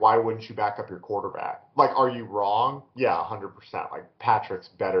Chase, like why wouldn't you back up your quarterback? Like, are you wrong? Yeah, 100%. Like Patrick's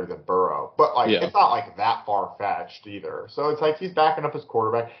better than Burrow, but like Yeah. it's not like that far fetched either. So it's like he's backing up his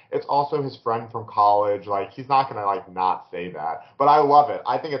quarterback. It's also his friend from college. Like he's not gonna like not say that. But I love it.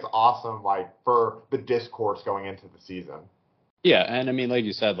 I think it's awesome. Like for the discourse going into the season. Yeah. And I mean, like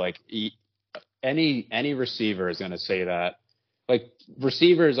you said, like any receiver is going to say that. Like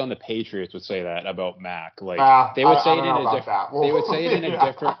receivers on the Patriots would say that about Mac. Like they would say I it don't in know a about that. they would Well, say it in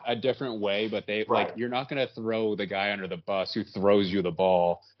yeah. a different way, but they like Right. you're not going to throw the guy under the bus who throws you the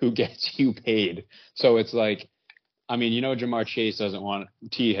ball, who gets you paid. So it's like, I mean, Jamar Chase doesn't want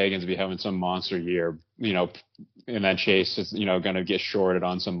T Higgins to be having some monster year, and then Chase is, going to get shorted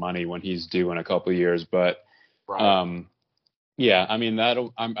on some money when he's due in a couple of years. But Right. um, yeah, I mean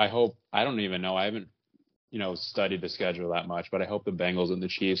I hope I don't even know. I haven't, studied the schedule that much, but I hope the Bengals and the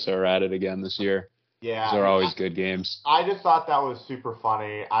Chiefs are at it again this year. Those Yeah, are no, always good games. I just thought that was super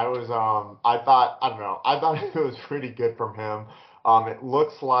funny. I don't know, I thought it was pretty good from him. It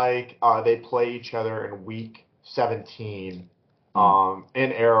looks like they play each other in week 17 Mm,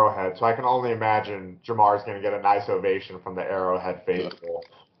 in Arrowhead, so I can only imagine Jamar's going to get a nice ovation from the Arrowhead faithful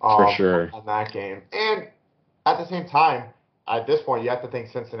for sure. on that game. And at the same time, at this point, you have to think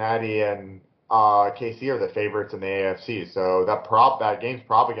Cincinnati and KC are the favorites in the AFC, so that game's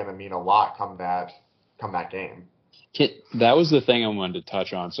probably going to mean a lot come that game. That was the thing I wanted to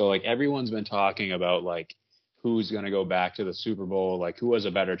touch on. So like everyone's been talking about like who's going to go back to the Super Bowl, like who has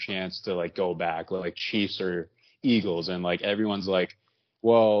a better chance to like go back, like Chiefs or Eagles, and like everyone's like,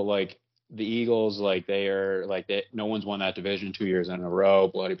 well, like the Eagles, like no one's won that division 2 years in a row,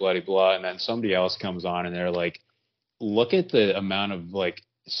 bloody bloody blah, and then somebody else comes on and they're like, look at the amount of like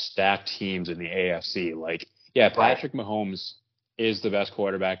stacked teams in the AFC. Like, yeah, Right. Patrick Mahomes is the best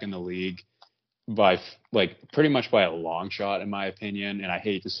quarterback in the league by like pretty much by a long shot in my opinion, and I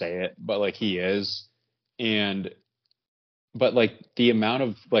hate to say it, but like he is. And but like the amount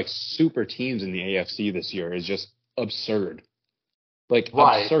of like super teams in the AFC this year is just absurd. Like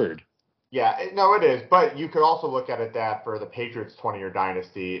Right. absurd. Yeah, no, it is. But you could also look at it that for the Patriots' 20-year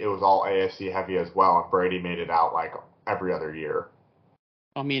dynasty, it was all AFC heavy as well, and Brady made it out like every other year.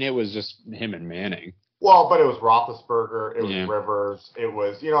 I mean, it was just him and Manning. Well, but it was Roethlisberger, it was Yeah. Rivers, it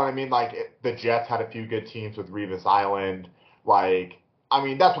was, you know what I mean? Like the Jets had a few good teams with Revis Island. Like, I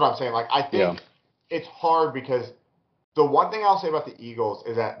mean, that's what I'm saying. Like, I Yeah. think it's hard because the one thing I'll say about the Eagles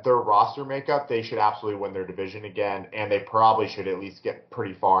is that their roster makeup, they should absolutely win their division again, and they probably should at least get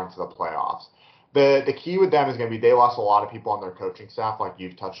pretty far into the playoffs. The key with them is going to be they lost a lot of people on their coaching staff, like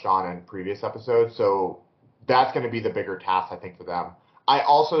you've touched on in previous episodes. So that's going to be the bigger task, I think, for them. I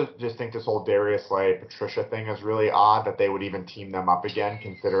also just think this whole Darius Slay Patricia thing is really odd that they would even team them up again,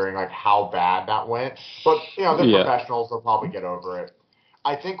 considering like how bad that went. But they're Yeah. professionals; they'll probably get over it.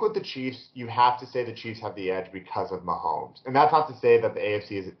 I think with the Chiefs, you have to say the Chiefs have the edge because of Mahomes, and that's not to say that the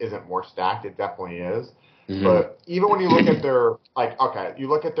AFC isn't more stacked. It definitely is. Hmm. But even when you look at their you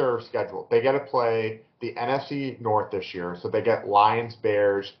look at their schedule, they get to play the NFC North this year, so they get Lions,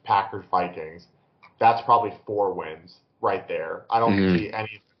 Bears, Packers, Vikings. That's probably 4 wins right there. I don't Hmm. see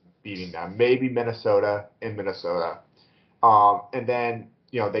any beating them. Maybe Minnesota in Minnesota, and then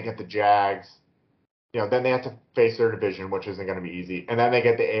they get the Jags. Then they have to face their division, which isn't going to be easy, and then they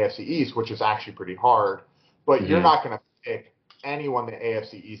get the AFC East, which is actually pretty hard. But you're Hmm. not going to pick anyone in the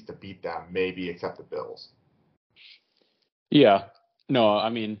AFC East to beat them, maybe except the Bills. Yeah. No, I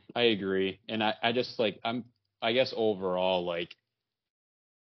mean, I agree. And I just like I guess overall, like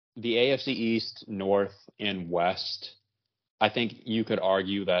the AFC East, North, and West, I think you could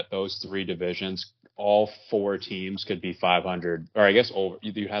argue that those three divisions, all four teams could be 500, or I guess over,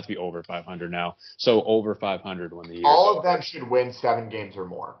 you have to be over 500 now. So over 500 when the year's All of them over. should win 7 games or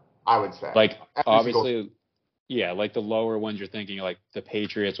more, I would say. Like, Every single team. obviously, yeah, like the lower ones you're thinking, like the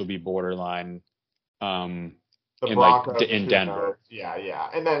Patriots would be borderline, um, The in like Broncos, in who knows? Denver. Yeah, yeah.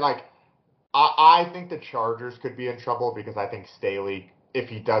 And then I think the Chargers could be in trouble because I think Staley, if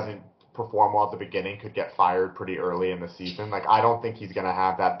he doesn't perform well at the beginning, could get fired pretty early in the season. Like I don't think he's gonna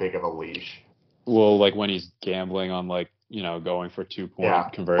have that big of a leash. Well, like when he's gambling on like, going for Yeah.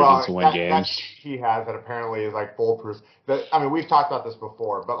 2-point conversions to Well, win that games. he has that apparently is like foolproof. That I mean, we've talked about this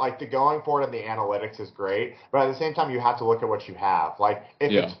before, but like the going for it and the analytics is great, but at the same time, you have to look at what you have. Like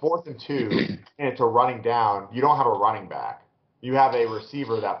if it's Yeah. 4th and 2 and it's a running down, you don't have a running back. You have a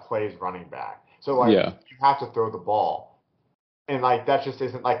receiver that plays running back. So like Yeah. you have to throw the ball. And like that just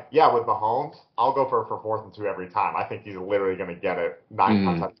isn't like with Mahomes, I'll go for 4th and 2 every time. I think he's literally going to get it 9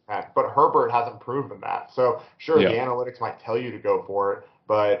 times Mm, out of 10. But Herbert hasn't proven that. So sure, the yeah. analytics might tell you to go for it,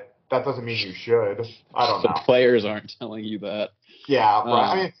 but that doesn't mean you should. I don't The know. players aren't telling you that. Yeah, right.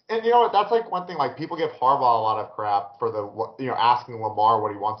 I Um, mean, and you know what? That's like one thing. Like people give Harbaugh a lot of crap for asking Lamar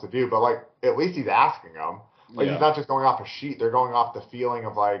what he wants to do, but like at least he's asking him. Like he's yeah. not just going off a sheet. They're going off the feeling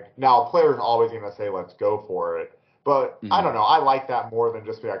of like now players always going to say let's go for it. But I Mhm. don't know. I like that more than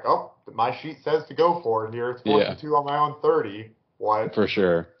just be like, oh, my sheet says to go for it. Here it's fourth Yeah, and two on my own 30. What? for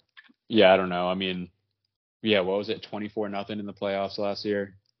sure. Yeah, I don't know. I mean, yeah, what was it? 24-0 in the playoffs last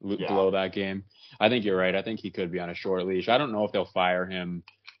year, Yeah. below that game. I think you're right. I think he could be on a short leash. I don't know if they'll fire him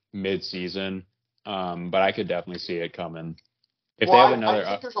mid-season, but I could definitely see it coming. If Well, they have I another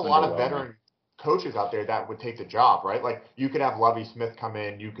think there's a lot of underwhelming. veteran coaches out there that would take the job, right? Like you could have Lovie Smith come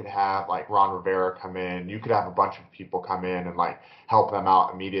in, you could have like Ron Rivera come in, you could have a bunch of people come in and like help them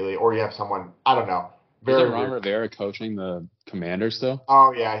out immediately, or you have someone I don't know. Isn't Very Ron weird. Rivera coaching the Commanders still?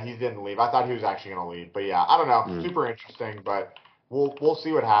 Oh yeah, he didn't leave. I thought he was actually going to leave, but yeah, I don't know. Mm. Super interesting, but we'll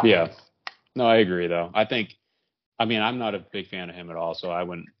see what Yeah. happens. No, I agree though. I mean, I'm not a big fan of him at all, so I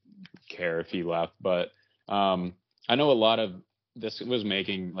wouldn't care if he left. But I know a lot of this was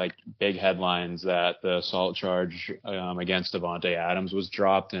making like big headlines that the assault charge against Devontae Adams was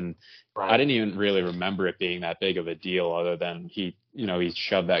dropped, and I Right. didn't even really remember it being that big of a deal, other than he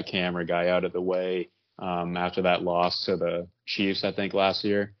shoved that camera guy out of the way after that loss to the Chiefs, I think last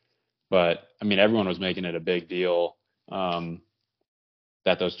year. But I mean, everyone was making it a big deal. Um,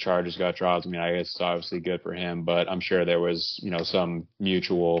 that those charges got dropped. I mean, I guess it's obviously good for him, but I'm sure there was, some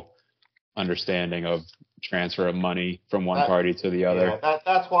mutual understanding of transfer of money from one That party to the yeah, other.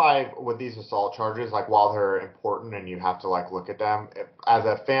 that's why with these assault charges, like while they're important and you have to like look at them as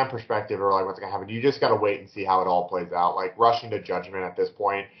a fan perspective or like what's gonna happen, you just gotta wait and see how it all plays out. Like rushing to judgment at this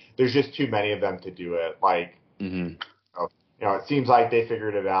point, there's just too many of them to do it. Like Hmm. it seems like they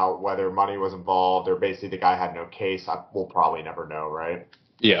figured it out. Whether money was involved or basically the guy had no case, we'll probably never know, right?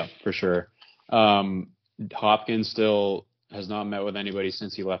 Yeah, for sure. Um, Hopkins still has not met with anybody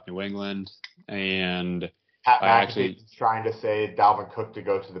since he left New England, and Pat I actually McAfee's trying to say Dalvin Cook to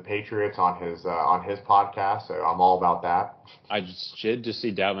go to the Patriots on his podcast, so I'm all about that. I just did just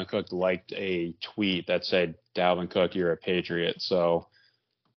see Dalvin Cook liked a tweet that said, "Dalvin Cook, you're a Patriot." So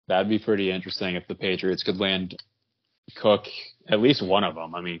that'd be pretty interesting if the Patriots could land Cook, at least one of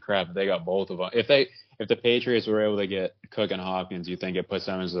them. I mean, crap, they got both of them. If the Patriots were able to get Cook and Hopkins, you think it puts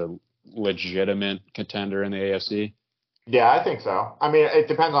them as a legitimate contender in the AFC? Yeah, I think so. I mean, it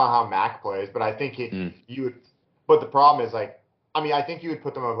depends on how Mac plays, but I think Mm. you would. But the problem is like, I mean, I think you would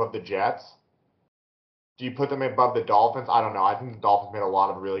put them above the Jets. Do you put them above the Dolphins? I don't know. I think the Dolphins made a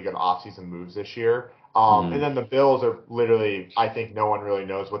lot of really good offseason moves this year. And Mm. then the Bills are literally, I think no one really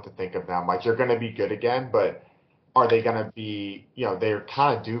knows what to think of them. Like they're going to be good again, but are they going to be, they're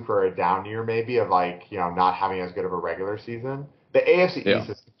kind of due for a down year maybe of like, not having as good of a regular season. The AFC Yeah. East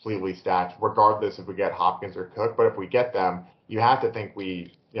is completely stacked, regardless if we get Hopkins or Cook. But if we get them, you have to think the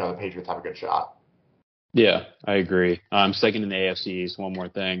Patriots have a good shot. Yeah, I agree. Sticking in the AFC East, one more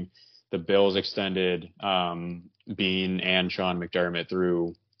thing. The Bills extended Bean and Sean McDermott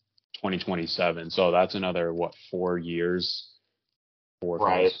through 2027. So that's another, what, 4 years? Four, five.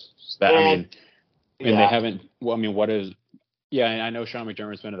 Right. That, I And mean, and they yeah, haven't, well, I mean, what is, yeah, and I know Sean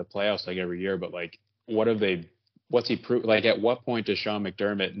McDermott's been to the playoffs like every year, but like, what have they? What's he proved? Like, at what point does Sean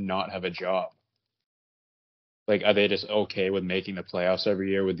McDermott not have a job? Like, are they just okay with making the playoffs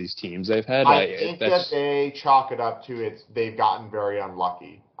every year with these teams they've had? I think that That's they chalk it up to they've gotten very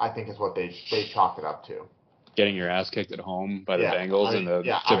unlucky. I think is what they chalk it up to. getting your ass kicked at home by the Yeah, Bengals in the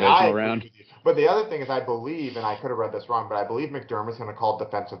I divisional agree round. with you. But the other thing is, I believe, and I could have read this wrong, but I believe McDermott's going to call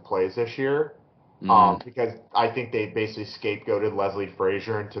defensive plays this year, Mm-hmm. because I think they basically scapegoated Leslie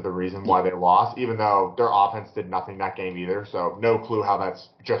Frazier into the reason why they lost, even though their offense did nothing that game either. So no clue how that's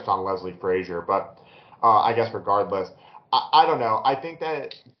just on Leslie Frazier. But I guess regardless, I don't know. I think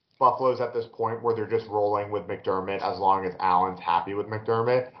that Buffalo's at this point where they're just rolling with McDermott as long as Allen's happy with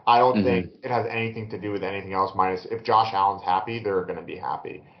McDermott. I don't think Mm-hmm. it has anything to do with anything else. Minus if Josh Allen's happy, they're going to be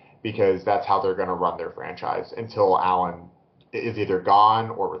happy because that's how they're going to run their franchise until Allen is either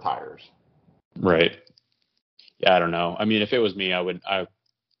gone or retires. Right. Yeah, I don't know. I mean, if it was me,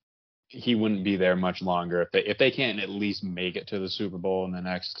 he wouldn't be there much longer if they can't at least make it to the Super Bowl in the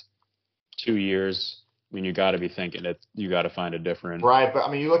next 2 years. I mean, you got to be thinking that you got to find a different. Right, but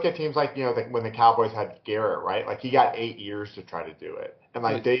I mean, you look at teams like when the Cowboys had Garrett, right? Like he got 8 years to try to do it, and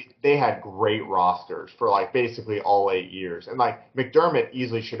like But they had great rosters for like basically all 8 years, and like McDermott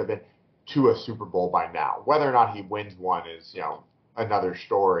easily should have been to a Super Bowl by now. Whether or not he wins one is another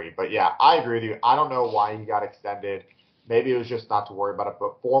story. But yeah, I agree with you. I don't know why he got extended. Maybe it was just not to worry about it,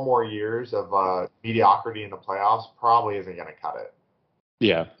 but 4 more years of mediocrity in the playoffs probably isn't going to cut it.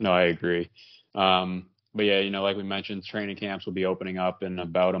 yeah, no, I agree. But yeah, like we mentioned, training camps will be opening up in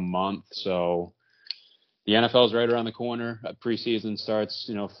about a month. So the NFL is right around the corner. Preseason starts,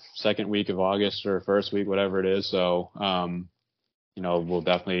 second week of August or first week, whatever it is. So, we'll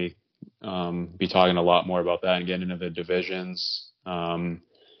definitely be talking a lot more about that and getting into the divisions. And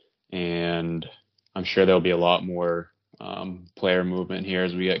I'm sure there'll be a lot more player movement here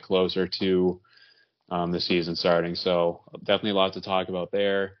as we get closer to the season starting. So definitely a lot to talk about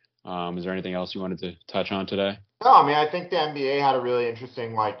there. Is there anything else you wanted to touch on today? No, I mean, I think the NBA had a really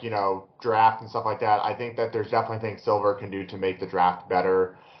interesting, like, draft and stuff like that. I think that there's definitely things Silver can do to make the draft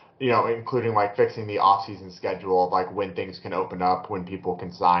better, including like fixing the off-season schedule of like when things can open up, when people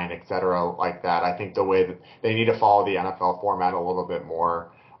can sign, et cetera, like that. I think the way that they need to follow the NFL format a little bit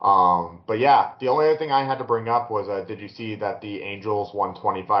more. But yeah, the only other thing I had to bring up was, did you see that the Angels won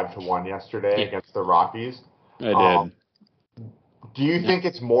 25-1 yesterday Yeah, against the Rockies? I Um, did. do you think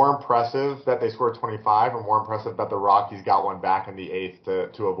it's more impressive that they scored 25 or more impressive that the Rockies got one back in the eighth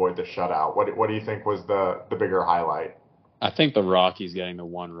to avoid the shutout? What do you think was the bigger highlight? I think the Rockies getting the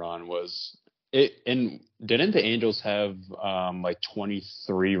one run was it. And didn't the Angels have like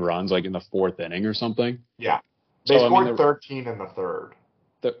 23 runs like in the fourth inning or something? Yeah. They So I mean scored 13 in the third.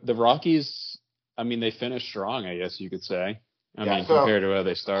 the Rockies, I mean they finished strong, I guess you could say. I Yeah, mean so compared to how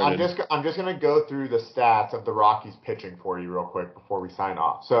they I'm started. just I'm just gonna go through the stats of the Rockies pitching for you real quick before we sign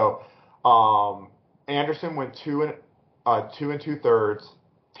off. So, Anderson went 2 2 2/3,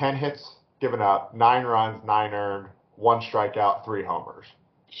 10 hits given up, 9 runs, 9 earned, 1 strikeout, 3 homers.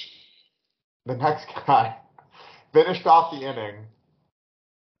 The next guy finished off the inning,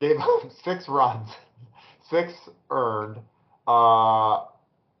 gave up 6 runs, 6 earned, uh,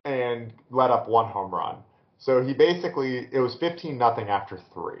 and let up 1 home run. So he basically it was 15-0 after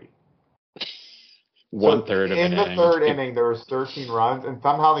three. One So third of an in the inning. third inning, there was 13 runs, and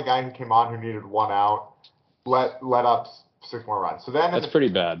somehow the guy who came on who needed one out let up 6 more runs. So then, That's pretty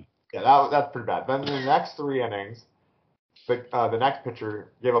bad. yeah, that's pretty bad. Then in the next 3 innings, the next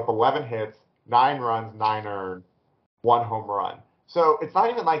pitcher gave up 11 hits, 9 runs, 9 earned, 1 home run. So it's not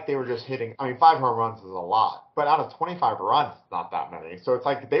even like they were just hitting. I mean, 5 home runs is a lot, but out of 25 runs, it's not that many. So it's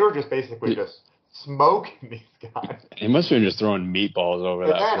like they were just basically just smoking these guys. He must have been just throwing meatballs over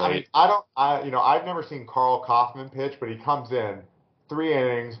And that then, I mean, plate. I've never seen Carl Kaufman pitch, but he comes in 3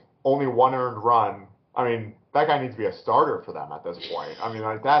 innings, only 1 earned run. I mean, that guy needs to be a starter for them at this point. I mean,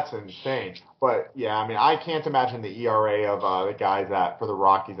 like that's insane. But yeah, I mean, I can't imagine the ERA of the guys that for the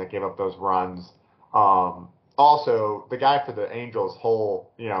Rockies that gave up those runs. Also, the guy for the Angels,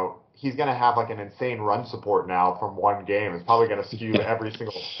 he's gonna have like an insane run support now from one game. It's probably gonna skew every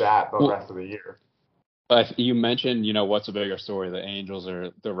single stat the Well, rest of the year. you mentioned, what's a bigger story, the Angels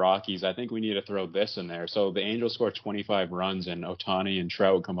or the Rockies? I think we need to throw this in there. So the Angels scored 25 runs, and Ohtani and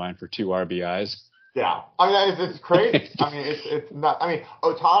Trout combined for 2 RBIs. Yeah, I mean it's crazy. I mean it's not. I mean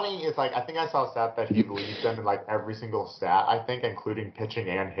Otani is like I think I saw a stat that he leads them in like every single stat. I think including pitching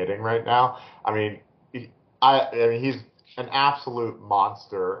and hitting right now. I mean, I mean he's an absolute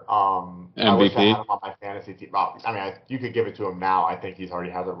monster. I wish I had MVP. him on my fantasy team. Well, I mean you could give it to him now. I think he's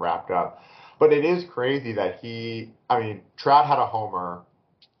already has it wrapped up. But it is crazy that I mean Trout had a homer.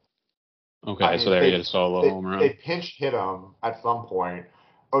 I Okay, so mean, there he had a solo home they run. pinch hit him at some point.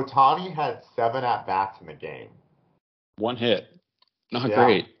 Otani had 7 at bats in the game. One hit. Not Yeah,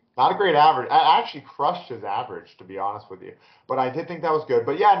 great. not a great average. I actually crushed his average, to be honest with you. But I did think that was good.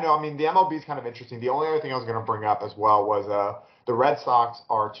 But yeah, no, I mean the MLB is kind of interesting. The only other thing I was going to bring up as well was the Red Sox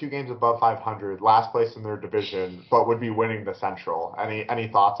are 2 games above 500, last place in their division, but would be winning the Central. Any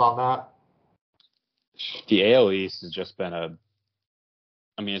thoughts on that? The AL East has just been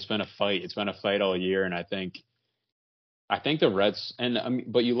I mean, it's been a fight. It's been a fight all year, and I think the Reds, and I mean,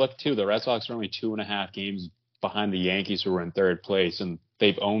 but you look too, the Red Sox are only 2.5 games behind the Yankees, who are in third place, and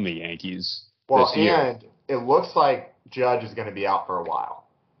they've owned the Yankees Well, this year. and it looks like Judge is going to be out for a while.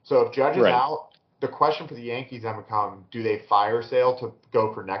 So if Judge is Right. out, the question for the Yankees then become: do they fire Sale to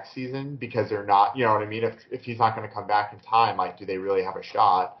go for next season because they're not, you know what I mean? If he's not going to come back in time, like, do they really have a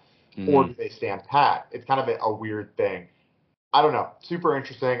shot, or Mm-hmm. do they stand pat? It's kind of a weird thing. I don't know. Super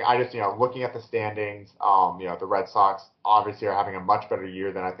interesting. I just, looking at the standings, the Red Sox obviously are having a much better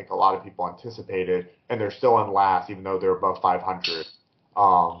year than I think a lot of people anticipated, and they're still in last, even though they're above 500,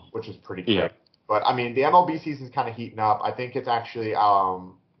 which is pretty Yeah. crazy. But I mean, the MLB season's kind of heating up. I think it's actually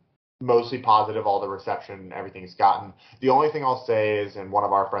mostly positive, all the reception, everything's gotten. The only thing I'll say is, and one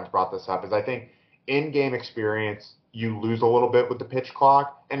of our friends brought this up, is I think in-game experience you lose a little bit with the pitch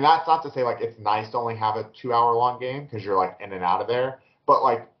clock, and that's not to say like it's nice to only have a 2 hour long game because you're like in and out of there, but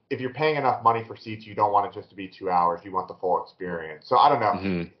like if you're paying enough money for seats, you don't want it just to be 2 hours. You want the full experience. So I don't know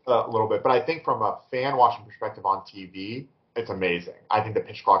Mm-hmm. a little bit, but I think from a fan watching perspective on TV, it's amazing. I think the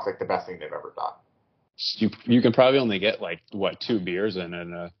pitch clock's like the best thing they've ever done. You can probably only get like what 2 beers in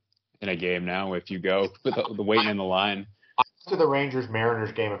a game now if you go with the waiting in the line. To the Rangers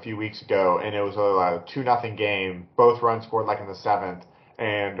Mariners game a few weeks ago, and it was a 2-0 game. Both runs scored like in the seventh,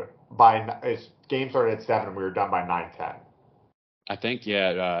 and game started at 7, and we were done by 9:10. I think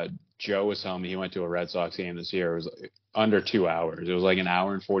Joe was telling me he went to a Red Sox game this year. It was under 2 hours. It was like an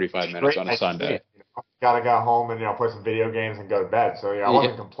hour and 45 minutes Great on a night's Sunday. sleep. Gotta go home and play some video games and go to bed. So I Yeah,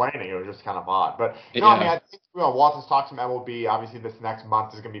 wasn't complaining. It was just kind of odd. But no, I mean yeah, I think Walton's talk some MLB. Obviously, this next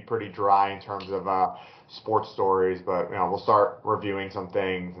month is gonna be pretty dry in terms of sports stories, but we'll start reviewing some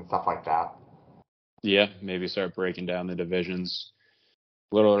things and stuff like that. yeah. Maybe start breaking down the divisions.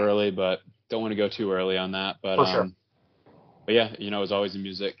 a little early, but don't want to go too early on that. For sure. But yeah, as always, the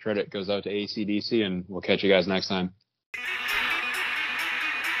music credit goes out to AC/DC, and we'll catch you guys next time.